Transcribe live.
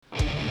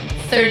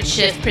Third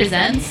Shift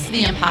presents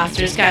The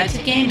Imposter's Guide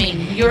to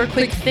Gaming, your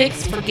quick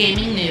fix for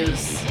gaming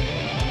news.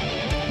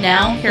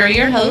 Now, here are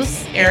your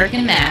hosts, Eric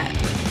and Matt.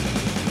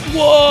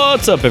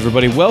 What's up,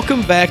 everybody?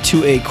 Welcome back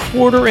to a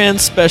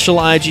quarter-end special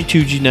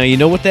IG2G. Now, you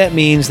know what that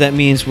means. That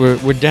means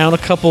we're down a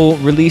couple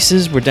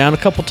releases, we're down a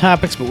couple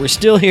topics, but we're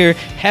still here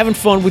having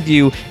fun with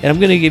you, and I'm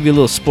going to give you a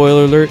little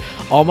spoiler alert.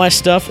 All my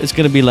stuff is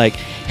going to be like,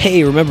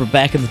 hey, remember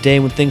back in the day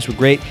when things were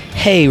great?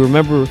 Hey,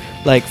 remember,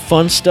 like,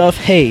 fun stuff?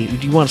 Hey,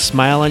 do you want a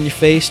smile on your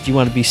face? Do you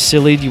want to be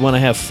silly? Do you want to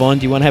have fun?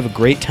 Do you want to have a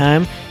great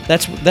time?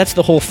 That's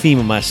the whole theme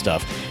of my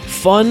stuff.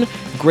 Fun,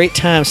 great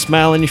time,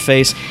 smile on your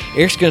face.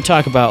 Eric's going to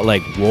talk about,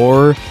 like,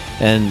 war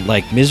and,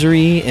 like,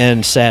 misery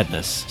and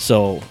sadness.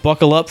 So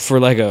buckle up for,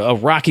 like, a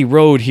rocky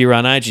road here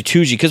on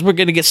IG2G, because we're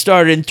going to get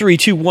started in 3,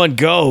 2, 1,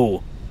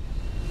 go!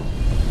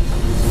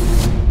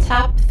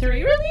 Top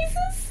 3 releases?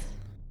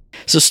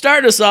 So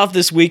start us off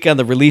this week on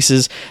the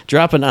releases,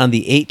 dropping on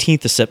the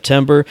 18th of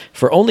September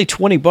for only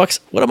 $20.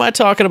 What am I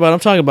talking about? I'm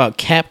talking about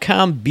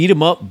Capcom Beat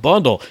 'em Up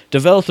Bundle,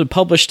 developed and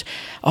published.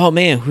 Oh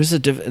man, who's the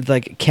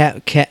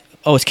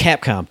it's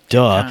Capcom.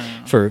 Duh.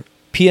 For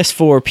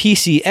PS4,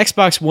 PC,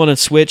 Xbox One, and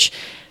Switch.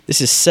 This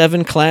is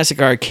 7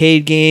 classic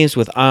arcade games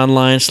with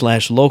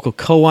online/local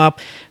co-op,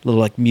 little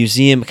like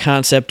museum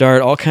concept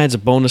art, all kinds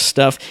of bonus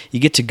stuff. You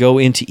get to go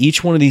into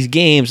each one of these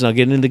games, and I'll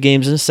get into the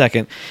games in a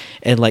second,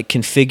 and like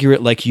configure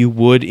it like you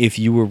would if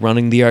you were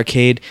running the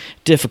arcade.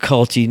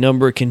 Difficulty,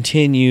 number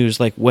continues,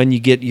 like when you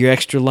get your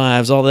extra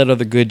lives, all that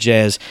other good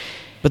jazz.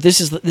 But this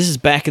is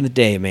back in the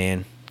day,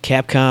 man.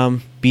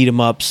 Capcom beat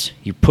 'em ups.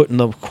 You're putting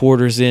the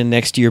quarters in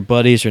next to your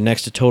buddies or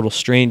next to total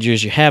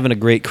strangers. You're having a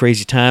great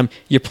crazy time.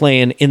 You're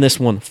playing in this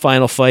one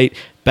Final Fight,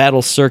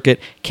 Battle Circuit,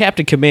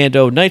 Captain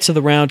Commando, Knights of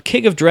the Round,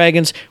 King of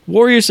Dragons,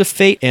 Warriors of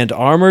Fate, and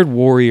Armored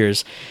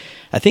Warriors.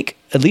 I think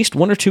at least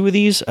 1 or 2 of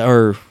these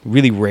are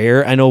really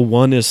rare. I know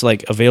one is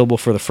like available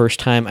for the first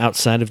time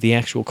outside of the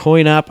actual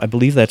coin op. I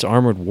believe that's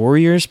Armored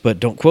Warriors, but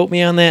don't quote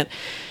me on that.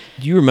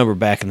 You remember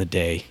back in the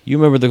day. You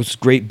remember those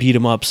great beat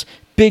 'em ups.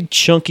 Big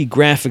chunky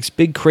graphics,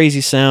 big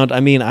crazy sound.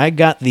 I mean, I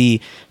got the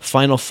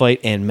Final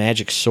Fight and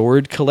Magic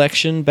Sword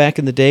collection back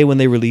in the day when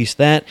they released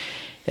that.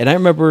 And I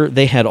remember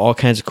they had all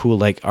kinds of cool,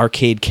 like,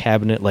 arcade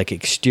cabinet, like,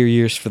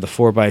 exteriors for the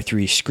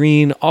 4x3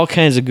 screen. All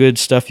kinds of good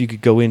stuff you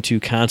could go into,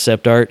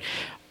 concept art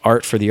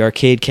for the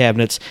arcade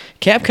cabinets.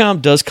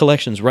 Capcom does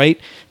collections right.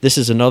 This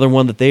is another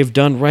one that they've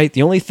done right.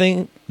 The only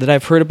thing that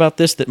I've heard about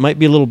this that might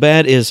be a little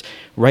bad is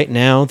right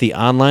now the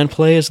online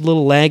play is a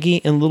little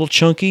laggy and a little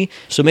chunky,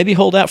 so maybe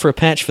hold out for a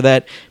patch for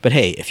that. But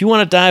hey, if you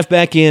want to dive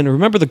back in,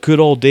 remember the good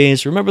old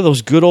days, remember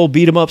those good old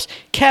beat 'em ups,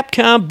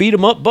 Capcom Beat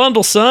 'em Up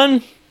Bundle,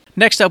 son!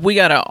 Next up, we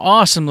got an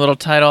awesome little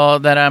title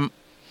that I'm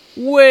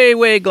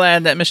way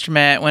glad that Mr.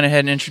 Matt went ahead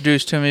and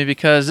introduced to me,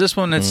 because this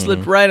one had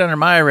slipped right under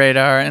my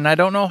radar, and I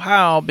don't know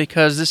how,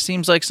 because this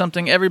seems like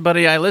something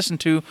everybody I listen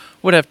to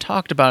would have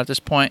talked about at this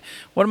point.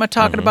 What am I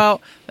talking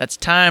about? That's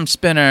Time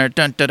Spinner,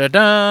 dun dun dun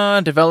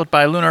dun, developed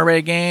by Lunar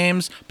Ray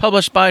Games,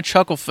 published by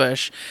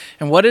Chucklefish.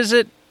 And what is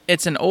it?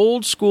 It's an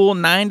old school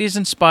 90s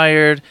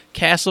inspired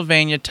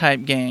Castlevania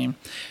type game.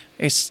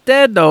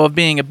 Instead, though, of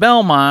being a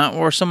Belmont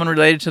or someone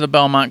related to the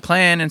Belmont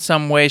clan in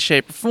some way,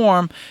 shape, or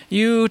form,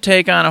 you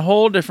take on a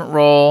whole different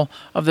role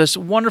of this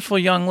wonderful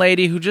young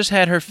lady who just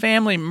had her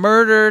family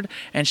murdered,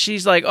 and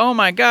she's like, oh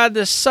my god,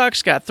 this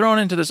sucks, got thrown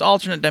into this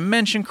alternate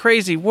dimension,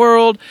 crazy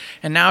world,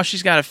 and now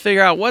she's got to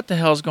figure out what the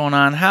hell's going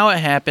on, how it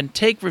happened,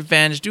 take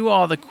revenge, do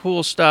all the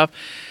cool stuff.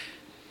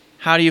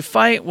 How do you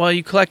fight? Well,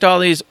 you collect all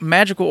these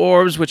magical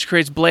orbs, which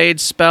creates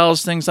blades,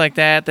 spells, things like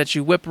that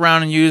you whip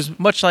around and use,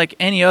 much like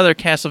any other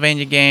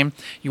Castlevania game.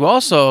 You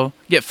also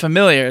get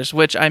familiars,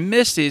 which I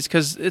miss these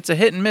because it's a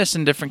hit and miss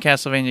in different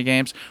Castlevania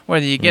games,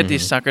 whether you get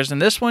these suckers. In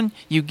this one,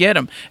 you get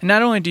them. And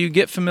not only do you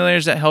get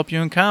familiars that help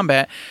you in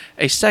combat,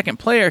 a second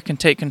player can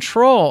take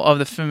control of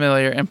the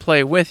familiar and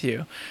play with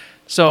you.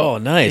 So, oh,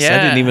 nice. Yeah. I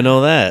didn't even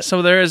know that.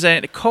 So there is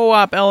a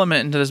co-op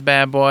element into this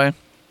bad boy.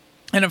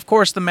 And, of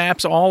course, the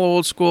map's all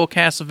old-school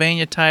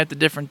Castlevania type, the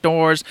different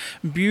doors,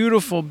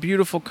 beautiful,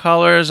 beautiful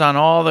colors on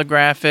all the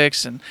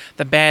graphics, and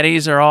the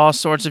baddies are all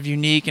sorts of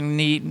unique and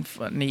neat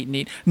and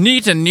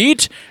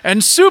neat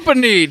and super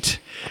neat.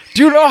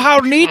 Do you know how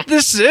neat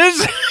this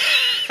is?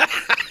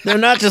 They're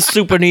not just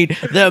super neat,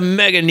 they're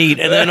mega neat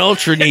and then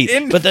ultra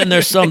neat. But then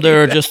there's some that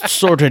are just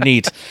sort of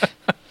neat.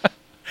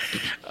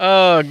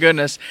 Oh,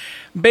 goodness.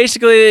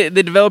 Basically,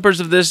 the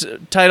developers of this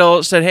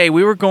title said, hey,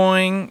 we were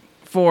going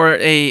for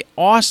a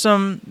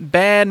awesome,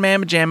 bad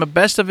mamma jamma,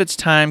 best of its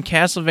time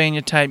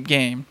Castlevania type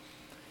game.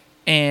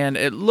 And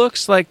it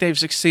looks like they've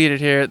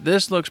succeeded here.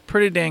 This looks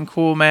pretty dang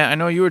cool, Matt. I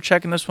know you were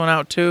checking this one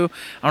out too.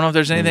 I don't know if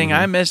there's anything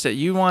I missed that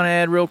you want to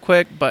add real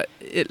quick, but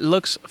it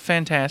looks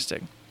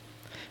fantastic.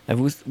 I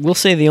will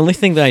say the only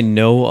thing that I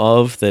know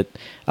of that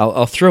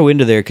I'll throw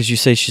into there, because you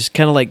say she's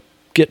kind of like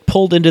get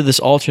pulled into this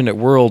alternate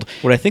world.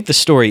 What I think the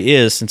story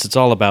is, since it's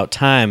all about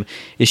time,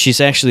 is she's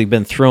actually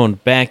been thrown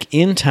back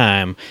in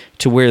time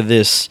to where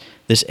this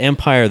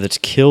empire that's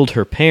killed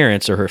her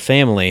parents or her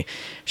family,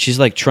 she's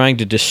like trying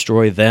to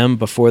destroy them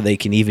before they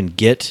can even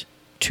get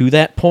to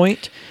that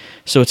point.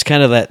 So it's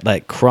kind of that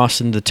like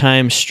crossing the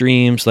time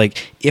streams.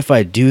 Like if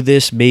I do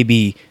this,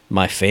 maybe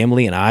my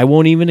family and I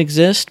won't even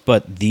exist,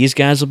 but these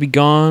guys will be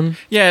gone.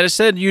 Yeah, it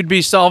said you'd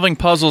be solving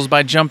puzzles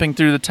by jumping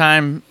through the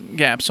time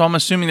gap. So I'm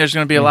assuming there's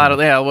going to be a lot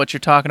of what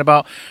you're talking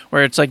about,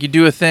 where it's like you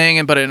do a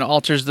thing, but it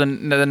alters the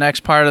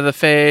next part of the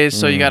phase.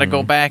 So you got to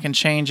go back and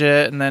change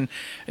it, and then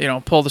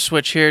pull the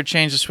switch here,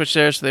 change the switch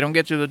there, so they don't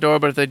get through the door.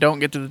 But if they don't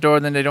get to the door,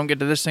 then they don't get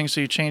to this thing.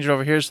 So you change it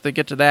over here, so they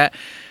get to that.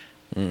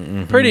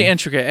 Pretty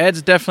intricate.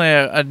 Adds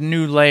definitely a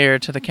new layer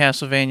to the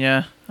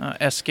Castlevania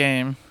S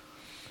game.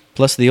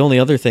 Plus, the only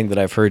other thing that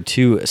I've heard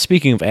too,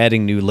 speaking of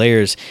adding new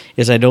layers,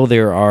 is I know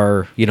there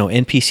are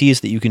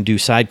NPCs that you can do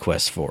side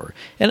quests for,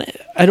 and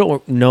I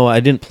don't know.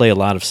 I didn't play a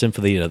lot of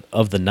Symphony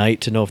of the Night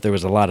to know if there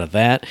was a lot of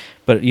that,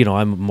 but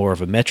I'm more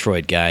of a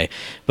Metroid guy.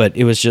 But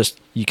it was just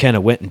you kind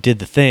of went and did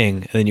the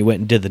thing, and then you went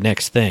and did the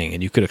next thing,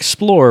 and you could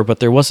explore,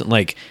 but there wasn't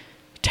like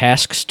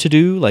tasks to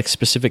do, like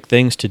specific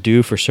things to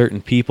do for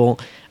certain people.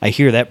 I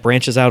hear that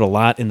branches out a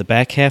lot in the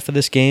back half of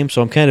this game,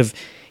 so I'm kind of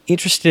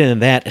interested in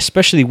that,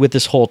 especially with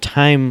this whole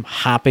time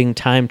hopping,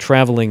 time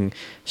traveling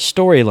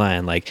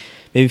storyline. Like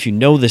maybe if you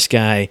know this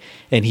guy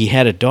and he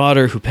had a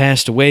daughter who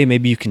passed away,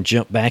 maybe you can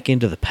jump back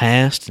into the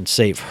past and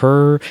save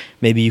her.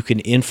 Maybe you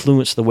can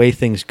influence the way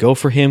things go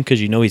for him because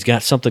he's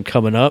got something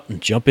coming up, and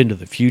jump into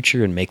the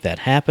future and make that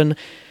happen.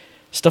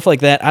 Stuff like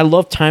that. I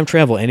love time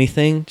travel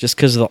anything just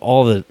because of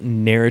all the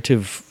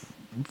narrative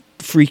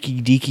freaky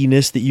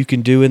deakiness that you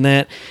can do in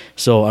that.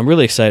 So I'm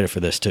really excited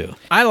for this too.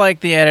 I like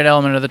the added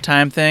element of the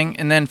time thing.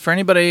 And then for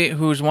anybody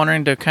who's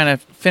wondering to kind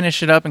of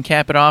finish it up and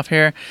cap it off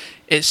here,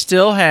 it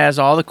still has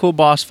all the cool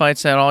boss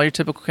fights that all your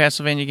typical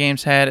Castlevania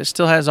games had. It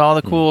still has all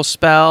the cool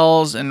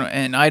spells and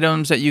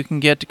items that you can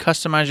get to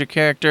customize your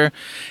character.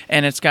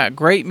 And it's got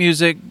great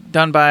music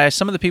done by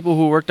some of the people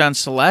who worked on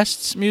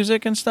Celeste's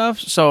music and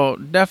stuff. So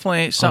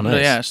definitely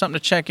something something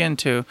to check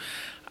into.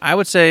 I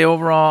would say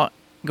overall,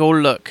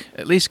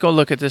 at least go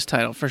look at this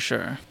title for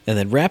sure. And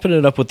then wrapping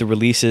it up with the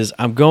releases,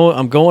 I'm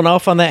going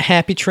off on that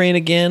happy train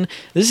again.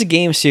 This is a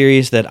game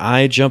series that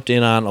I jumped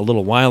in on a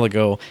little while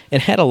ago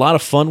and had a lot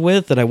of fun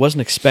with that I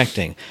wasn't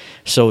expecting.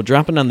 So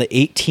dropping on the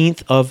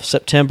 18th of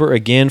September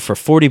again for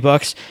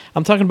 $40,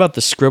 I'm talking about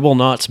the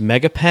Scribblenauts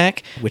Mega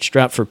Pack, which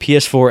dropped for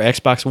PS4,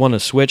 Xbox One,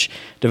 and Switch,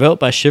 developed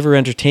by Shiver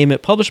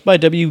Entertainment, published by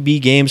WB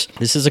Games.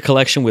 This is a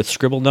collection with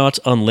Scribblenauts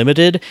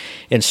Unlimited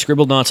and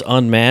Scribblenauts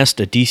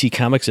Unmasked, a DC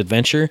Comics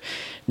adventure.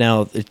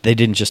 Now, they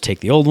didn't just take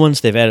the old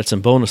ones, they've added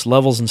some bonus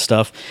levels and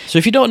stuff. So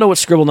if you don't know what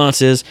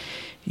Scribblenauts is,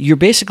 you're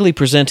basically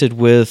presented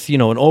with, an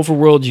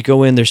overworld. You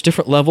go in, there's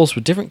different levels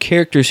with different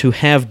characters who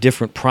have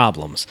different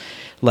problems.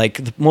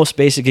 Like the most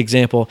basic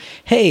example,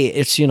 hey,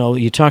 it's,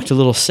 you talk to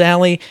little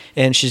Sally,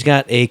 and she's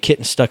got a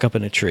kitten stuck up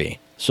in a tree.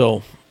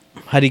 So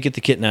how do you get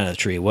the kitten out of the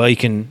tree? Well, you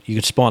can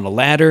spawn a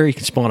ladder, you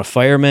can spawn a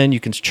fireman, you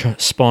can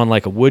spawn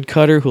like a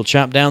woodcutter who'll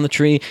chop down the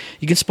tree.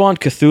 You can spawn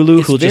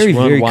Cthulhu, who'll just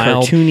run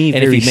wild. Cartoony,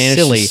 and if you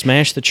manage to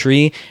smash the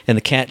tree and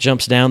the cat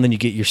jumps down, then you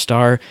get your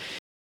star.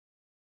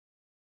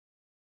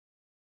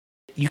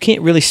 You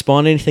can't really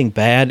spawn anything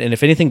bad, and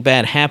if anything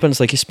bad happens,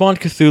 like you spawn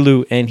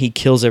Cthulhu and he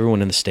kills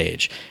everyone in the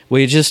stage,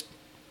 well, you just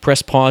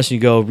press pause and you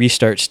go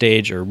restart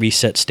stage or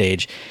reset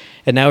stage,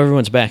 and now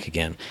everyone's back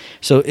again.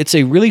 So it's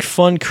a really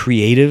fun,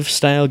 creative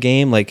style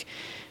game. Like,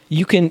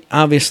 you can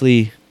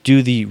obviously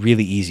do the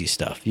really easy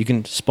stuff. You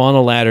can spawn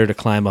a ladder to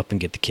climb up and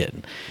get the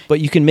kitten, but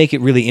you can make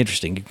it really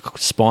interesting. You can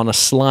spawn a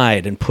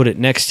slide and put it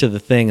next to the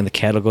thing, and the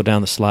cat will go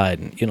down the slide.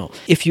 And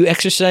if you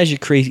exercise your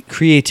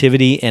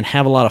creativity and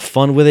have a lot of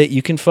fun with it,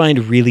 you can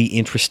find really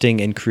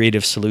interesting and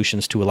creative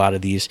solutions to a lot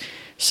of these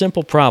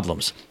simple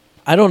problems.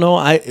 I don't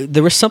know.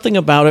 There was something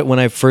about it when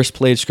I first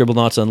played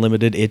Scribblenauts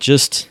Unlimited. It's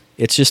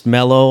just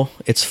mellow.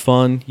 It's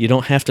fun. You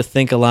don't have to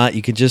think a lot.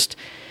 You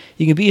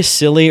can be as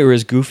silly or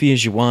as goofy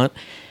as you want.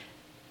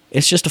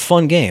 It's just a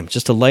fun game,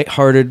 just a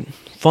lighthearted,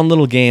 fun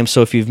little game.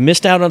 So if you've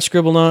missed out on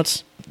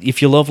Scribblenauts,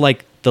 if you love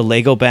like the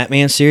Lego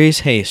Batman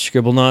series, hey,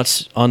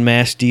 Scribblenauts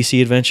Unmasked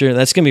DC Adventure,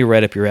 that's going to be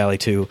right up your alley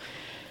too.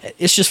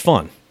 It's just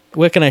fun.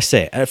 What can I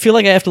say? I feel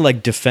like I have to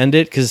like defend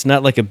it because it's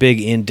not like a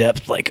big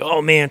in-depth like,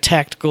 oh man,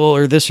 tactical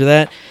or this or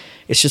that.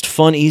 It's just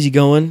fun,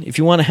 easygoing. If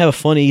you want to have a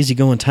fun,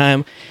 easygoing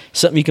time,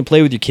 something you can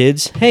play with your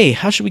kids. Hey,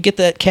 how should we get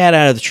that cat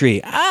out of the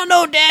tree? I don't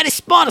know, Daddy.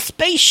 Spawn a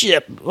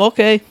spaceship.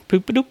 Okay.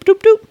 Poop doop doop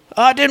doop.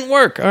 Oh, it didn't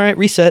work. All right,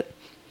 reset.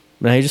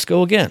 Now you just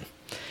go again.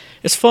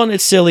 It's fun.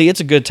 It's silly. It's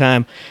a good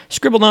time.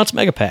 Scribblenauts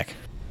Mega Pack.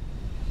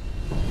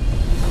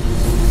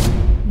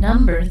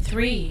 Number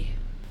 3.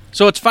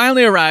 So it's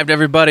finally arrived,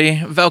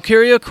 everybody.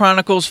 Valkyria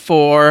Chronicles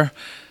 4.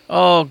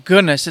 Oh,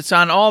 goodness. It's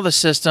on all the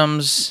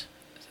systems,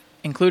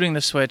 including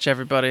the Switch,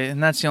 everybody.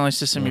 And that's the only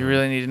system you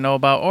really need to know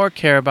about or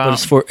care about.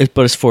 But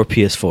it's for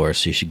PS4,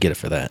 so you should get it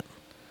for that.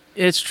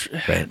 It's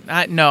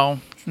right. No.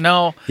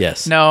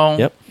 Yes. No.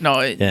 Yep.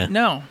 No. Yeah.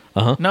 No.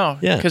 Uh-huh. No.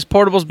 Yeah. Because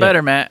portable's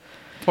better, Matt.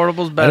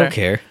 Portable's better. I don't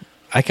care.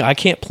 I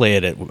can't play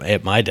it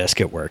at my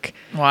desk at work.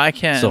 Well, I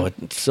can. So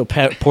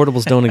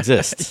portables don't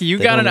exist. You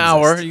They got don't an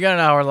hour. exist. You got an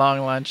hour long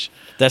lunch.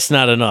 That's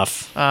not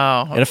enough.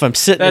 Oh, And if I'm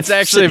sitting, That's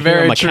actually sitting here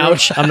very on my true.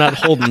 couch, I'm not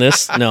holding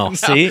this. No,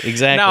 see,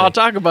 exactly. Now I'll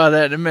talk about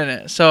that in a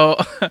minute. So,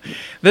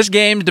 this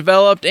game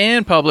developed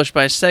and published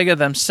by Sega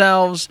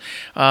themselves.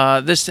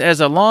 This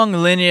has a long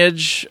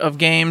lineage of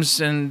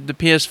games in the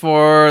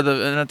PS4,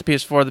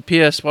 the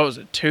PS. What was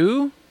it?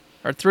 2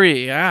 or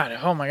 3? God,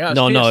 oh my gosh.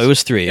 No, it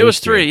was 3. It was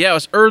 3. Yeah, it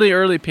was early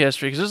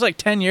PS3 because it was like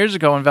 10 years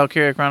ago when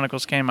Valkyria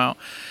Chronicles came out.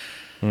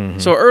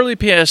 So early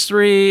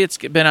PS3, it's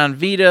been on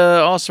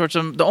Vita, all sorts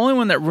of them. The only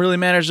one that really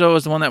matters, though,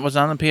 is the one that was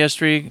on the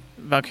PS3,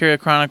 Valkyria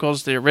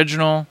Chronicles, the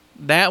original.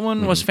 That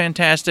one was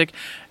fantastic.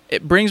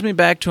 It brings me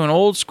back to an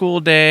old school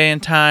day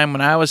and time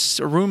when I was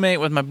a roommate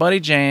with my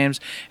buddy James,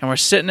 and we're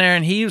sitting there,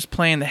 and he was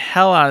playing the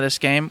hell out of this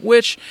game,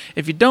 which,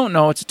 if you don't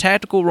know, it's a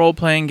tactical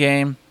role-playing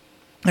game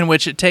in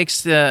which it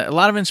takes a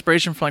lot of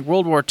inspiration from like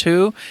World War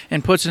II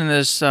and puts it in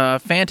this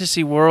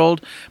fantasy world,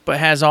 but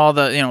has all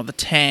the the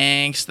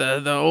tanks,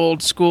 the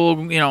old school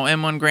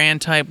M1 Grand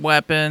type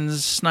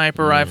weapons,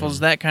 sniper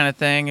rifles, that kind of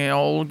thing,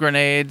 old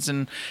grenades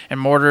and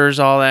mortars,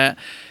 all that.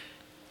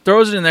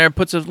 Throws it in there,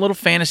 puts a little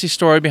fantasy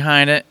story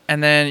behind it,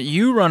 and then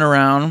you run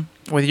around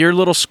with your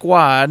little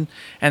squad,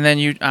 and then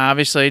you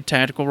obviously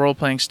tactical role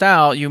playing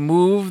style, you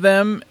move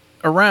them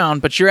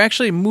around, but you're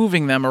actually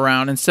moving them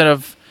around instead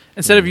of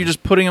you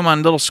just putting them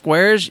on little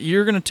squares.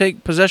 You're going to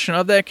take possession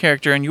of that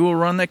character, and you will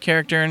run that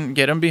character and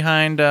get them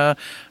behind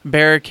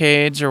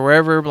barricades or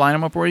wherever, line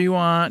them up where you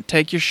want,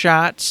 take your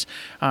shots,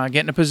 get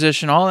in a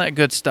position, all that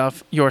good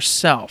stuff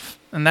yourself.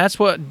 And that's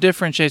what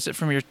differentiates it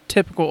from your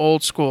typical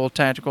old school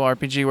tactical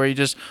RPG where you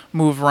just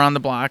move around the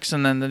blocks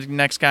and then the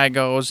next guy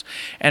goes.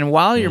 And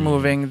while you're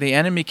moving, the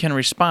enemy can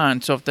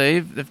respond. So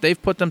if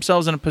they've put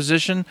themselves in a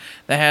position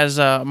that has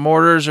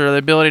mortars or the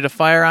ability to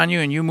fire on you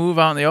and you move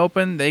out in the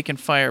open, they can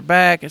fire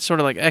back. It's sort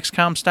of like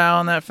XCOM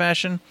style in that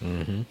fashion.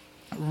 Mm-hmm.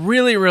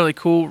 Really, really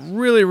cool.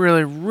 Really,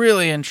 really,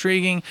 really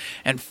intriguing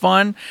and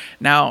fun.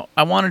 Now,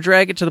 I want to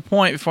drag it to the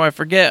point before I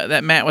forget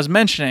that Matt was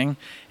mentioning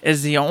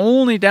is the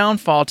only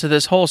downfall to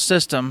this whole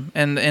system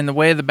and the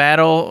way the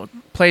battle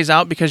plays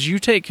out, because you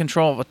take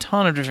control of a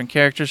ton of different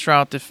characters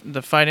throughout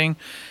the fighting.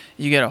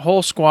 You get a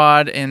whole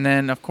squad, and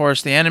then, of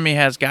course, the enemy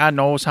has God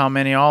knows how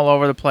many all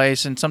over the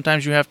place, and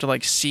sometimes you have to,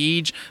 like,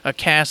 siege a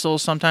castle.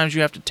 Sometimes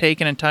you have to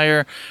take an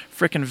entire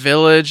freaking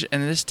village,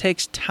 and this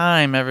takes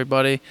time,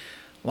 everybody.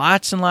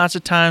 Lots and lots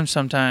of time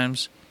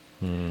sometimes.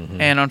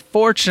 Mm-hmm. And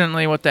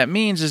unfortunately, what that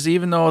means is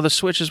even though the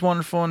Switch is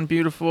wonderful and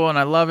beautiful and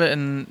I love it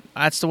and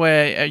that's the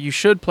way you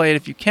should play it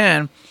if you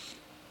can,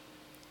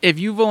 if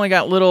you've only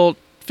got little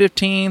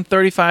 15,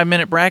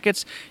 35-minute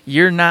brackets,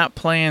 you're not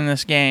playing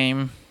this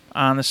game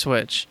on the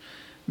Switch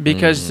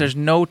because there's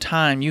no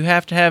time. You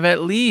have to have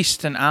at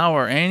least an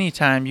hour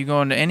anytime you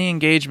go into any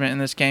engagement in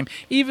this game.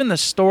 Even the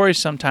story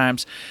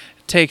sometimes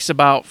takes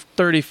about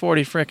 30,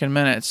 40 freaking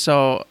minutes.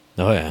 So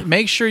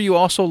make sure you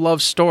also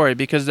love story,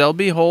 because there'll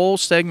be whole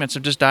segments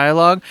of just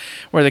dialogue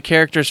where the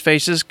characters'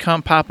 faces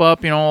pop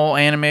up, all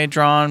anime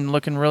drawn,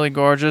 looking really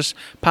gorgeous,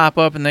 pop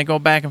up, and they go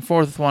back and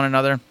forth with one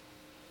another.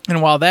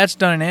 And while that's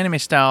done in anime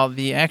style,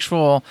 the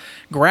actual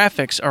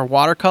graphics are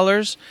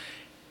watercolors.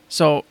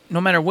 So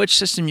no matter which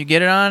system you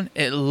get it on,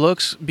 it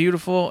looks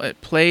beautiful. It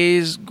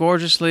plays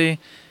gorgeously.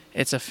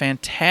 It's a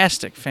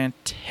fantastic,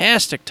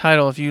 fantastic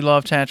title if you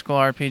love tactical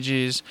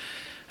RPGs.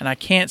 And I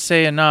can't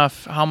say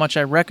enough how much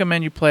I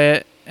recommend you play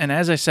it. And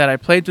as I said, I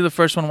played through the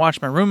first one,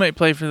 watched my roommate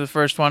play through the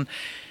first one,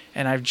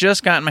 and I've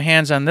just gotten my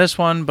hands on this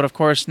one. But of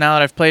course, now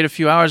that I've played a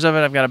few hours of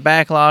it, I've got to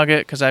backlog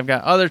it because I've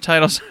got other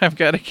titles I've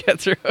got to get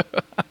through.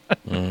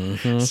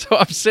 So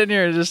I'm sitting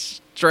here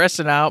just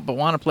stressing out, but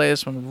want to play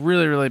this one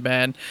really, really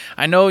bad.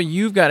 I know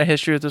you've got a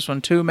history with this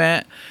one too,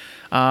 Matt.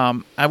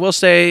 I will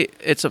say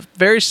it's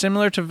very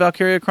similar to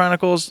Valkyria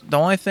Chronicles. The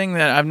only thing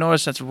that I've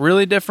noticed that's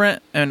really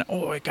different, and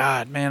oh my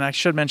God, man, I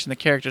should mention the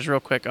characters real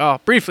quick. Oh,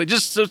 briefly,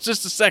 just a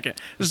second.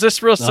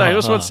 Just real second,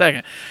 just 1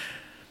 second.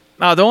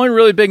 The only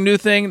really big new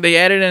thing, they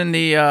added in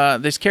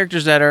these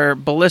characters that are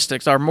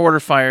ballistics, are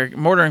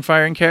mortaring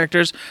firing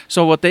characters.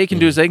 So what they can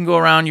do is they can go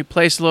around, you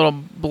place a little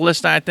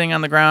ballista thing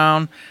on the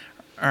ground,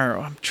 or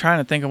I'm trying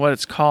to think of what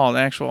it's called,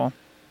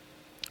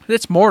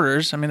 It's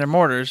mortars. I mean, they're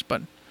mortars,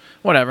 but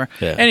whatever.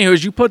 Yeah.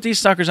 Anywho, you put these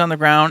suckers on the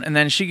ground, and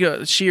then she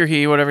or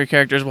he, whatever your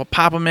character is, will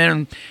pop them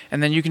in,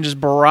 and then you can just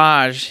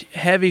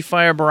heavy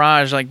fire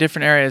barrage, like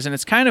different areas. And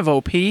it's kind of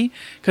OP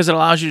because it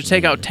allows you to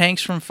take out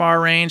tanks from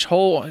far range,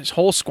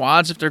 whole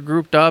squads if they're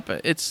grouped up.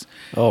 It's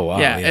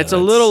it's a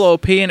little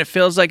OP, and it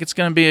feels like it's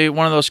going to be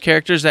one of those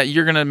characters that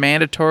you're going to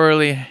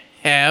mandatorily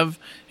have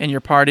in your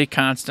party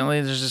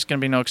constantly. There's just going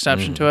to be no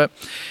exception to it.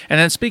 And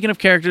then speaking of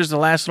characters, the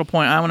last little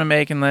point I want to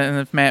make, and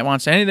if Matt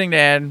wants anything to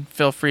add,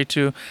 feel free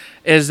to,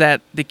 is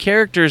that the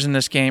characters in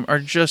this game are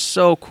just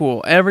so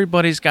cool.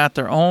 Everybody's got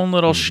their own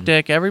little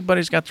shtick.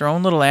 Everybody's got their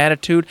own little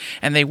attitude,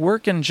 and they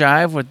work and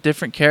jive with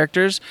different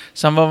characters.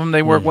 Some of them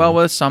they work well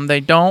with, some they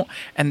don't,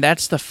 and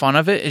that's the fun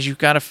of it, is you've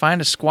got to find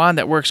a squad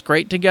that works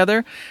great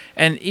together.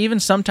 And even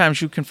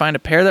sometimes you can find a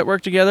pair that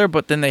work together,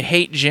 but then they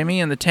hate Jimmy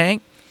in the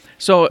tank.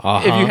 So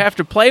if you have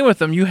to play with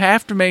them, you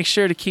have to make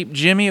sure to keep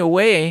Jimmy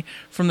away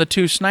from the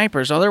two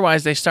snipers.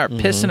 Otherwise, they start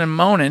pissing and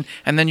moaning,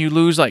 and then you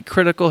lose like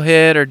critical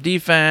hit or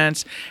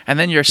defense, and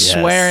then you're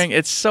swearing.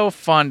 It's so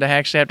fun to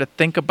actually have to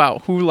think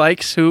about who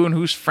likes who and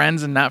who's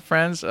friends and not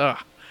friends. Ugh.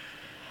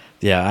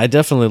 Yeah, I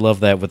definitely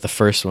love that with the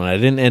first one. I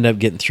didn't end up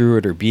getting through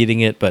it or beating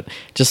it, but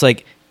just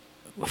like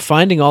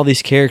finding all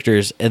these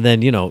characters, and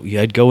then, you know,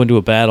 I'd go into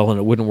a battle and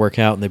it wouldn't work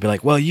out, and they'd be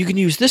like, well, you can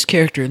use this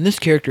character and this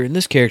character and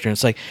this character, and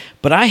it's like,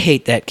 but I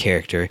hate that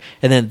character,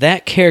 and then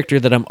that character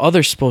that I'm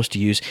supposed to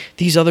use,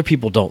 these other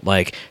people don't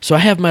like. So I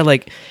have my,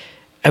 like,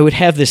 I would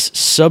have this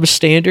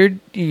substandard,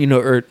 you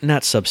know, or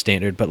not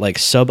substandard, but like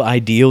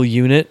sub-ideal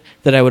unit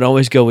that I would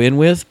always go in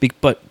with,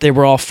 but they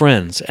were all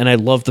friends, and I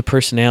loved the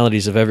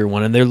personalities of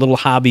everyone and their little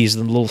hobbies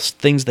and little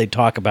things they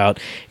talk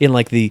about in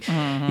like the,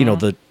 you know,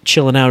 the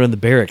chilling out in the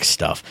barracks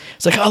stuff.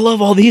 It's like, I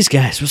love all these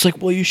guys. It was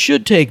like, well, you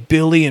should take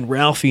Billy and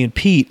Ralphie and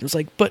Pete. It was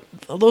like, but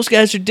those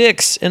guys are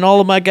dicks, and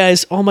all my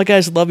guys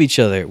love each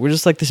other. We're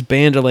just like this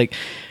band of like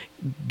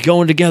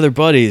going together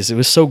buddies. It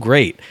was so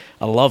great.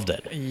 I loved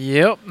it.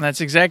 Yep,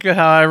 that's exactly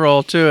how I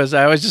roll too. Is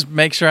I always just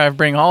make sure I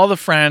bring all the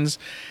friends,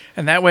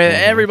 and that way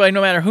everybody, no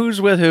matter who's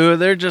with who,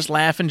 they're just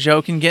laughing,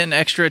 joking, getting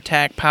extra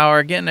attack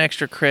power, getting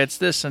extra crits,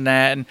 this and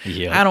that, and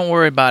I don't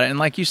worry about it. And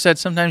like you said,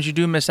 sometimes you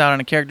do miss out on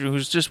a character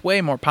who's just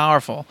way more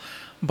powerful,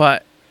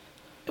 but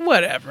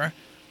whatever.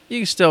 You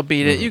can still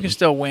beat it. You can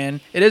still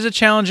win. It is a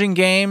challenging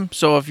game,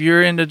 so if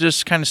you're into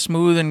just kind of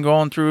smooth and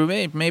going through,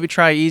 maybe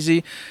try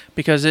easy,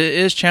 because it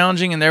is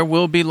challenging and there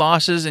will be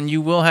losses and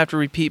you will have to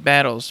repeat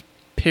battles,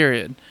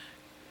 period.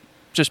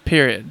 Just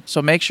period.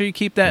 So make sure you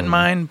keep that in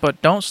mind,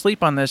 but don't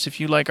sleep on this if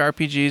you like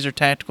RPGs or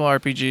tactical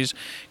RPGs,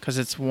 because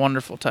it's a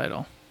wonderful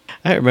title.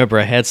 I remember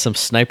I had some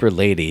sniper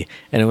lady,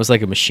 and it was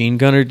like a machine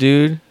gunner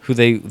dude who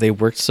they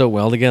worked so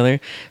well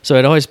together. So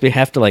I'd always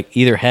have to like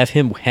either have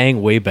him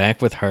hang way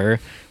back with her,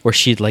 or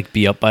she'd like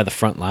be up by the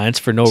front lines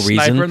for no reason.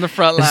 Sniper in the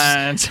front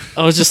lines.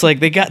 I was just like,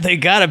 they got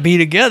to be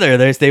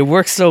together. They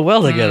work so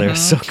well together.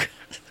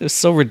 It was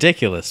so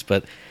ridiculous.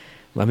 But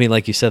I mean,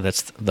 like you said,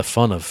 that's the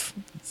fun of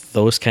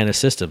those kind of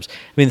systems.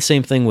 I mean, the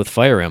same thing with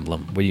Fire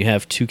Emblem, where you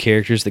have two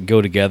characters that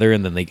go together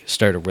and then they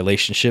start a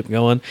relationship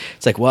going.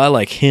 It's like, well, I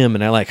like him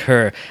and I like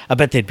her. I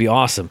bet they'd be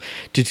awesome.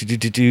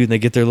 And they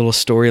get their little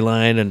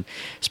storyline, and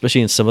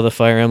especially in some of the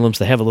Fire Emblems,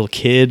 they have a little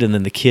kid, and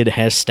then the kid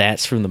has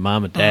stats from the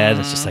mom and dad.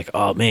 It's just like,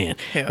 oh man,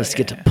 let's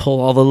get to pull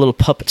all the little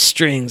puppet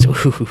strings.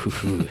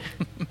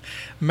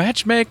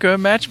 Matchmaker,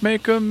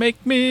 matchmaker,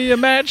 make me a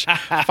match.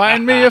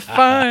 Find me a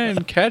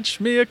find, catch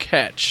me a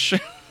catch.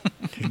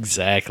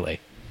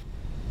 Exactly.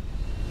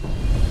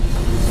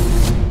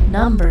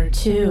 Number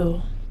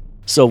 2.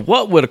 So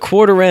what would a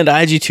quarter-end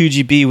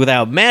IG2G be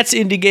without Matt's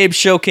Indie Game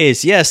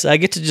Showcase? Yes, I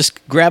get to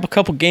just grab a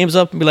couple games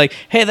up and be like,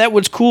 hey, that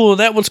one's cool,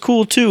 and that one's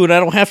cool too, and I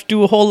don't have to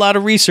do a whole lot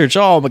of research.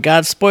 Oh my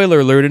god,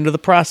 spoiler alert into the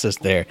process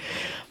there.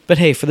 But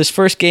hey, for this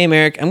first game,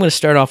 Eric, I'm going to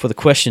start off with a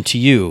question to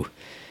you,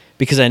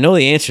 because I know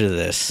the answer to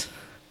this.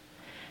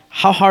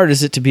 How hard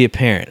is it to be a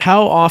parent?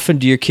 How often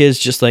do your kids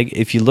just like,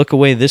 if you look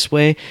away this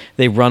way,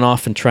 they run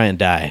off and try and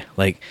die?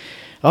 Like,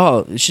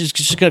 oh, she's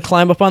just going to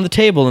climb up on the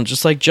table and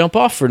just like jump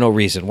off for no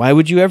reason. Why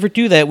would you ever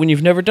do that when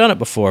you've never done it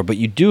before? But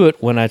you do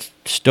it when I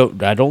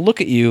don't look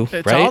at you,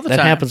 it's right? All the that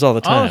time. happens all the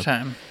time. All the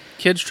time.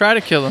 Kids try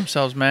to kill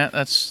themselves, Matt.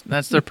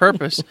 That's their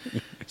purpose.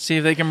 See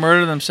if they can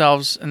murder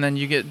themselves, and then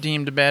you get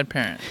deemed a bad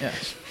parent.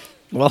 Yes.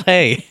 Well,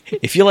 hey,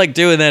 if you like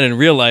doing that in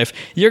real life,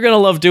 you're going to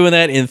love doing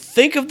that in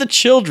Think of the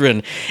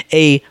Children,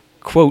 a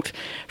quote,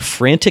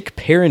 frantic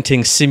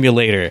parenting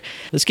simulator.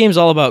 This game's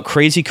all about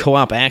crazy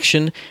co-op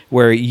action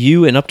where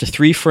you and up to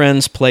 3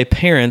 friends play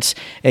parents,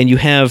 and you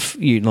have,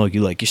 you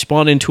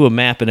spawn into a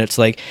map, and it's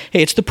like,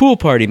 hey, it's the pool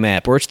party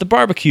map, or it's the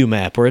barbecue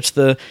map, or it's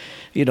the,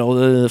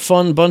 the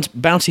fun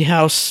bouncy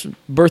house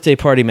birthday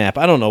party map.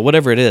 I don't know,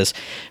 whatever it is.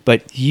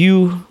 But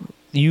you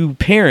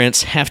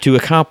parents have to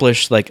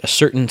accomplish like a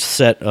certain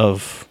set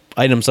of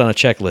items on a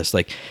checklist.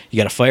 Like, you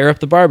got to fire up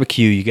the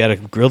barbecue, you got to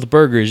grill the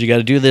burgers, you got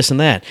to do this and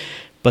that.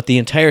 But the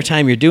entire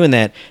time you're doing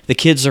that, the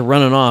kids are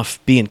running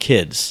off being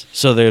kids.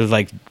 So they're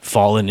like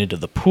falling into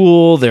the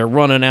pool, they're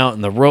running out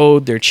in the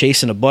road, they're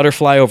chasing a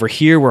butterfly over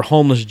here where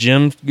homeless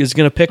Jim is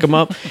going to pick them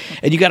up.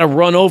 And you got to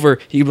run over.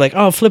 You're like,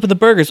 oh, flipping the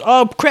burgers.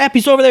 Oh, crap,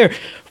 he's over there.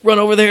 Run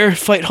over there,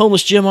 fight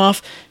homeless Jim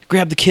off,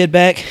 grab the kid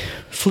back,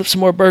 flip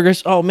some more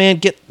burgers. Oh, man,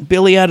 get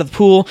Billy out of the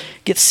pool,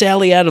 get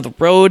Sally out of the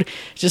road.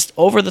 Just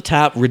over the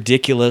top,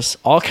 ridiculous,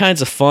 all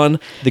kinds of fun.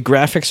 The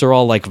graphics are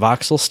all like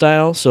voxel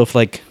style. So if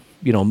like,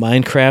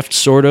 Minecraft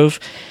sort of,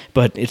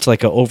 but it's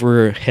like an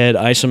overhead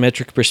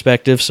isometric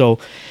perspective. So,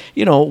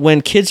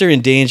 when kids are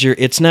in danger,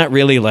 it's not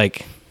really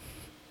like,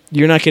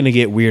 you're not going to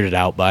get weirded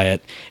out by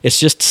it. It's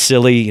just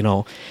silly,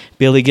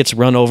 Billy gets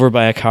run over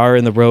by a car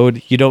in the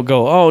road. You don't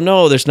go, oh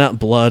no, there's not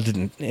blood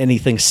and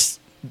anything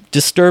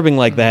disturbing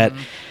like that.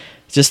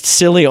 Just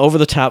silly,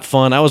 over-the-top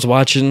fun. I was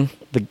watching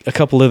a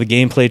couple of the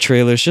gameplay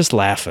trailers, just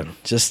laughing.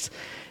 This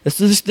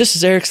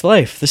is Eric's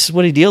life. This is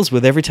what he deals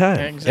with every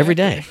time, every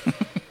day.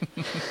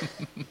 I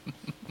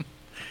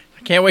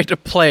can't wait to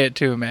play it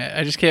too, Matt.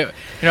 I just can't.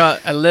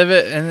 I live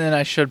it, and then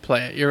I should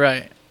play it. You're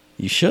right.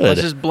 You should.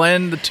 Let's just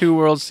blend the two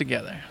worlds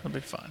together. It'll be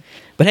fun.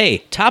 But hey,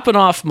 topping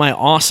off my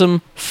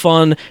awesome,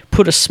 fun,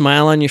 put a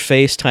smile on your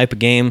face type of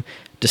game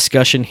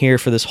discussion here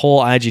for this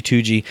whole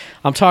IG2G,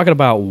 I'm talking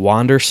about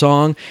Wander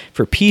Song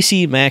for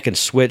PC, Mac, and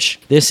Switch.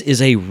 This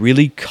is a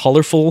really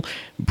colorful,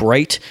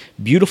 bright,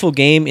 beautiful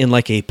game in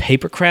like a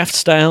papercraft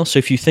style. So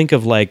if you think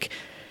of like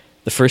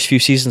the first few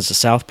seasons of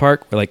South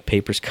Park, where like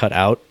paper's cut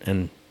out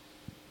and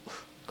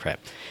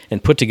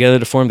put together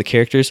to form the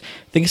characters,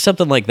 think of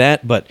something like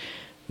that, but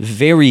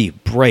very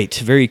bright,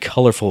 very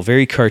colorful,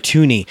 very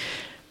cartoony.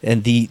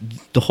 And the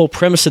whole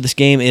premise of this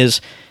game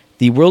is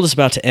the world is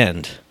about to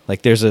end.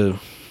 Like there's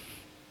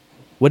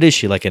what is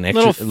she, like an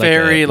extra, little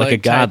fairy, like a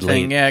god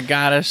thing? Yeah,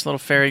 goddess, little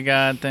fairy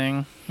god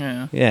thing.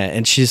 Yeah.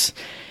 Yeah,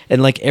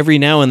 and like every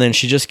now and then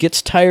she just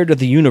gets tired of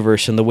the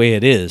universe and the way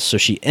it is, so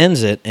she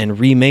ends it and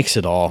remakes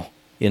it all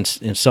in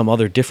some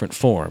other different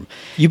form.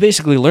 You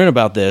basically learn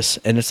about this,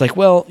 and it's like,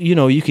 well,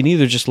 you can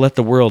either just let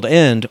the world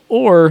end,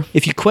 or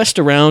if you quest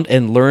around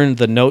and learn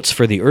the notes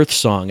for the Earth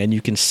Song, and you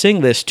can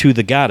sing this to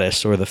the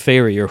goddess or the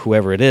fairy or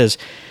whoever it is,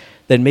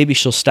 then maybe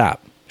she'll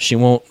stop. She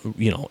won't,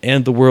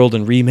 end the world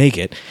and remake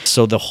it.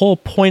 So the whole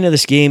point of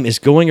this game is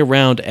going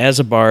around as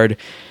a bard,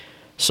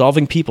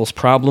 solving people's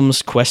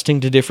problems, questing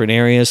to different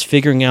areas,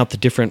 figuring out the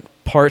different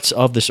parts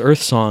of this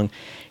Earth Song.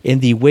 And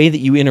the way that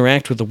you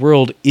interact with the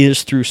world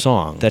is through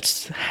song.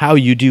 That's how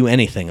you do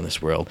anything in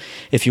this world.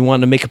 If you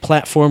want to make a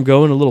platform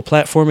go in a little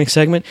platforming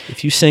segment,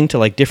 if you sing to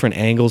like different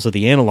angles of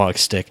the analog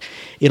stick,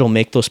 it'll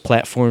make those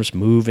platforms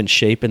move and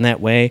shape in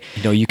that way.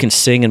 You can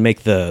sing and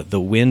make the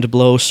wind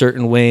blow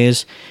certain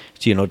ways,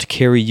 to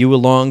carry you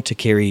along, to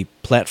carry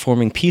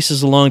platforming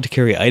pieces along, to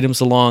carry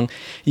items along.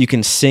 You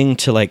can sing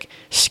to like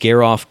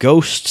scare off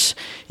ghosts.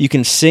 You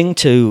can sing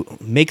to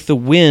make the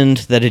wind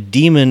that a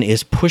demon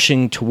is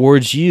pushing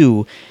towards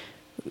you,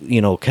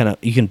 you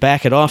can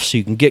back it off so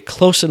you can get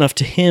close enough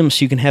to him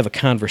so you can have a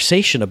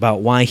conversation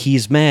about why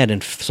he's mad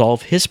and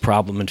solve his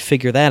problem and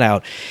figure that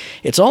out.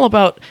 It's all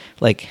about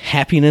like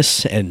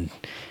happiness and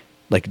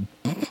like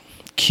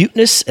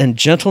cuteness and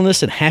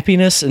gentleness and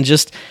happiness and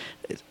just,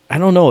 I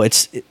don't know,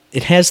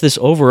 it has this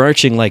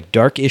overarching like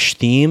darkish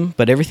theme,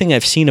 but everything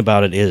I've seen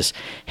about it is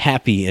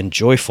happy and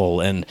joyful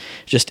and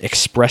just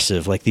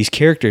expressive. Like these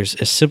characters,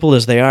 as simple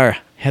as they are,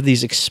 have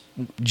these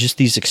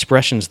these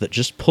expressions that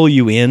just pull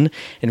you in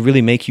and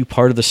really make you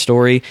part of the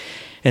story.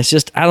 And it's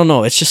just, I don't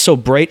know, it's just so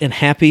bright and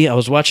happy. I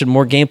was watching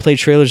more gameplay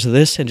trailers of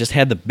this and just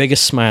had the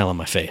biggest smile on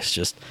my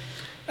face.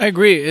 I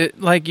agree.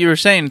 Like you were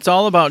saying, it's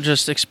all about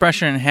just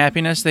expression and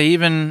happiness. They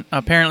even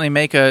apparently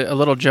make a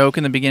little joke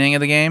in the beginning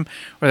of the game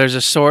where there's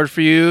a sword for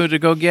you to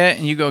go get,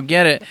 and you go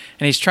get it,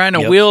 and he's trying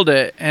to wield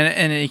it,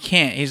 and he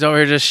can't. He's over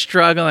here just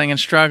struggling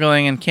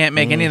and can't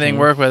make anything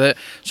work with it.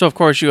 So, of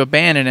course, you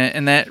abandon it,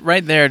 and that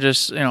right there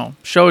just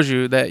shows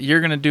you that you're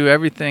going to do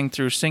everything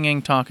through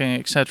singing, talking,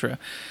 etc.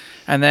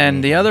 And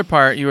then the other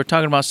part, you were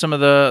talking about some of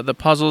the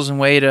puzzles and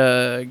way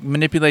to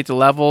manipulate the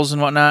levels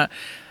and whatnot.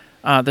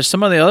 There's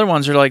some of the other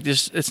ones are like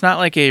just, it's not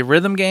like a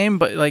rhythm game,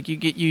 but like you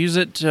use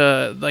it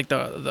to like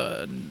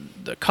the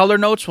color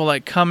notes will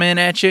like come in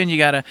at you, and you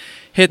gotta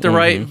hit the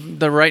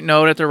right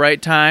note at the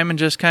right time and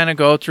just kind of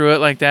go through it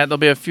like that. There'll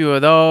be a few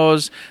of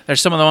those.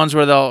 There's some of the ones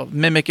where they'll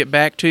mimic it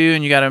back to you,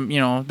 and you gotta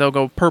they'll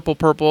go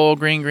purple,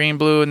 green,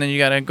 blue, and then you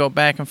gotta go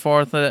back and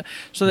forth with it.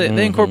 So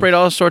they incorporate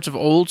all sorts of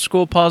old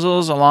school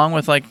puzzles along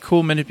with like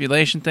cool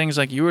manipulation things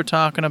like you were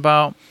talking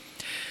about.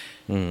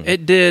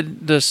 It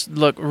did this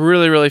look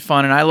really, really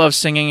fun, and I love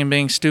singing and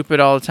being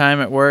stupid all the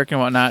time at work and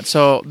whatnot.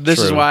 So this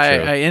is why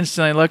I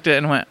instantly looked at it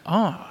and went,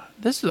 oh,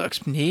 this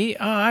looks neat.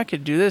 Oh, I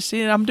could do this.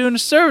 See, I'm doing a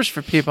service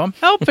for people. I'm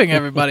helping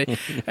everybody.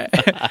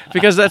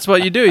 Because that's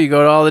what you do. You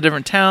go to all the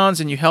different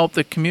towns, and you help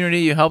the community.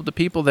 You help the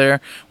people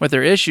there with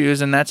their issues,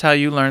 and that's how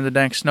you learn the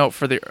next note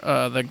for the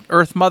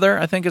Earth Mother,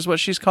 I think is what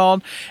she's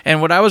called.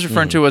 And what I was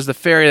referring to was the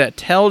fairy that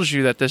tells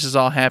you that this is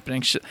all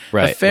happening.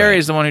 The fairy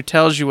is the one who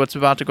tells you what's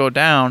about to go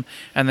down,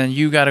 and then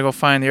you got to go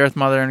find the Earth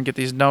Mother and get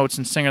these notes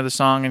and sing her the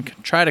song and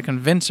try to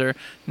convince her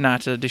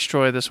not to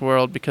destroy this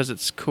world because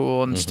it's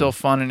cool and still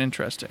fun and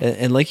interesting.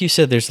 And like you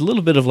said, there's a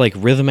little bit of like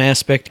rhythm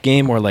aspect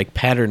game or like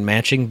pattern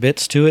matching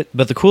bits to it,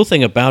 but the cool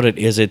thing about it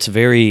is it's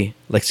very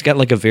like, it's got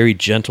like a very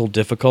gentle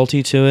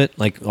difficulty to it.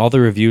 Like all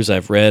the reviews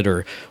I've read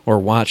or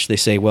watched, they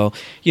say, well,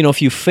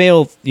 if you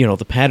fail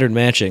the pattern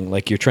matching,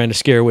 like you're trying to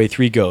scare away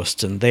 3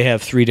 ghosts and they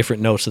have 3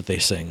 different notes that they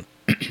sing,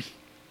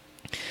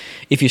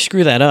 if you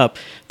screw that up,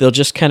 they'll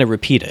just kind of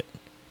repeat it.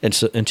 and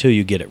so until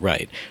you get it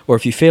right. Or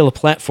if you fail a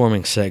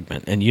platforming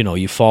segment and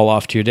you fall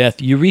off to your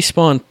death, you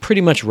respawn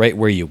pretty much right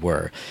where you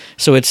were.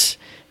 So it's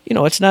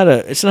not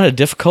a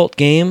difficult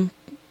game,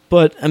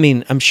 but I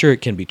mean, I'm sure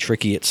it can be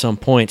tricky at some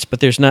points, but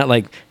there's not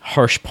like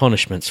harsh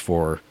punishments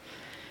for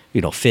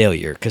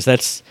failure, because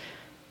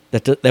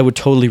that would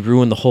totally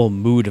ruin the whole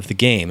mood of the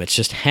game. It's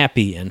just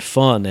happy and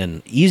fun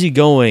and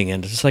easygoing,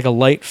 and it's like a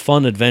light,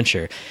 fun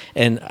adventure.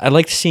 And I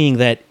like seeing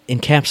that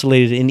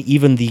encapsulated in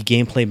even the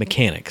gameplay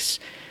mechanics.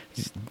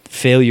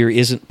 Failure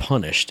isn't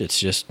punished. It's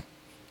just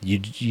you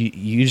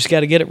just got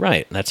to get it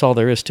right. That's all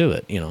there is to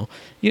it. You know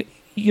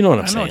what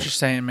I'm saying. I know what you're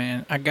saying,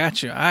 man. I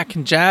got you. I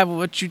can jive with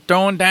what you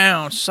throwing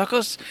down,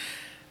 suckers.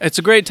 It's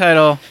a great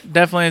title.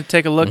 Definitely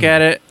take a look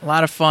at it. A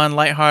lot of fun,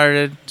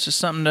 lighthearted. It's just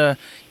something to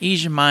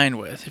ease your mind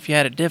with if you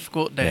had a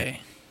difficult day.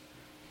 Yeah.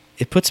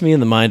 It puts me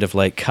in the mind of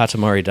like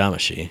Katamari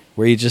Damacy,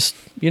 where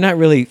you're not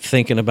really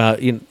thinking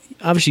about,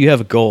 obviously you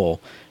have a goal,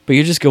 but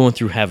you're just going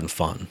through having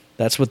fun.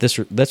 That's what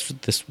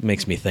this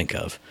makes me think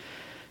of.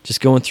 Just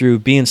going through,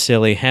 being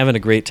silly, having a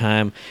great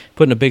time,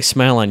 putting a big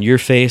smile on your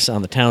face,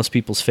 on the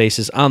townspeople's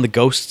faces, on the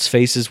ghosts'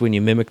 faces when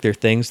you mimic their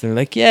things. They're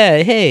like,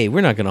 yeah, hey,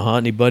 we're not going to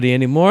haunt anybody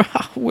anymore.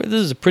 This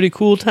is a pretty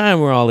cool time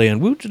we're all in.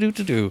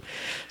 Woo-to-do-to-do.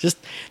 Just,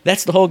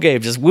 that's the whole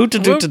game. Just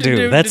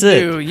woo-to-do-to-do. That's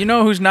it. You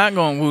know who's not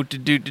going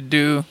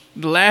woo-to-do-to-do?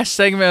 The last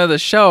segment of the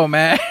show,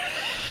 man.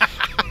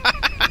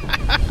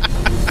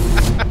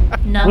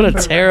 What a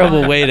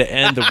terrible way to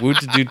end the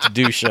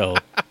woo-to-do-to-do show.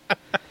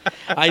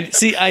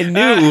 I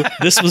knew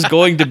this was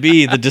going to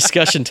be the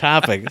discussion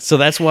topic, so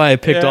that's why I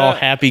picked all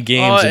happy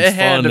games and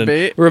fun.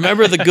 And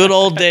remember the good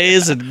old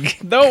days and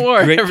don't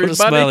worry, great everybody.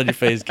 Put a smile on your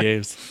face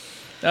games.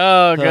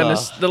 Oh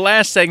goodness! The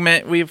last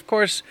segment, we of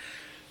course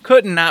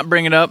couldn't not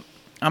bring it up.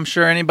 I'm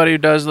sure anybody who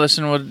does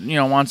listen would,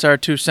 wants our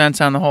 2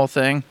 cents on the whole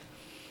thing.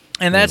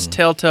 And that's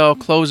Telltale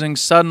closing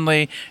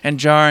suddenly and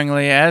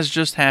jarringly, as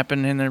just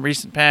happened in the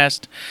recent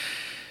past.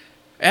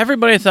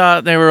 Everybody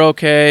thought they were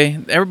okay.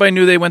 Everybody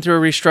knew they went through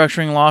a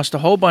restructuring, lost a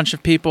whole bunch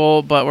of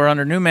people, but were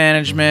under new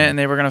management, and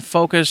they were going to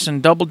focus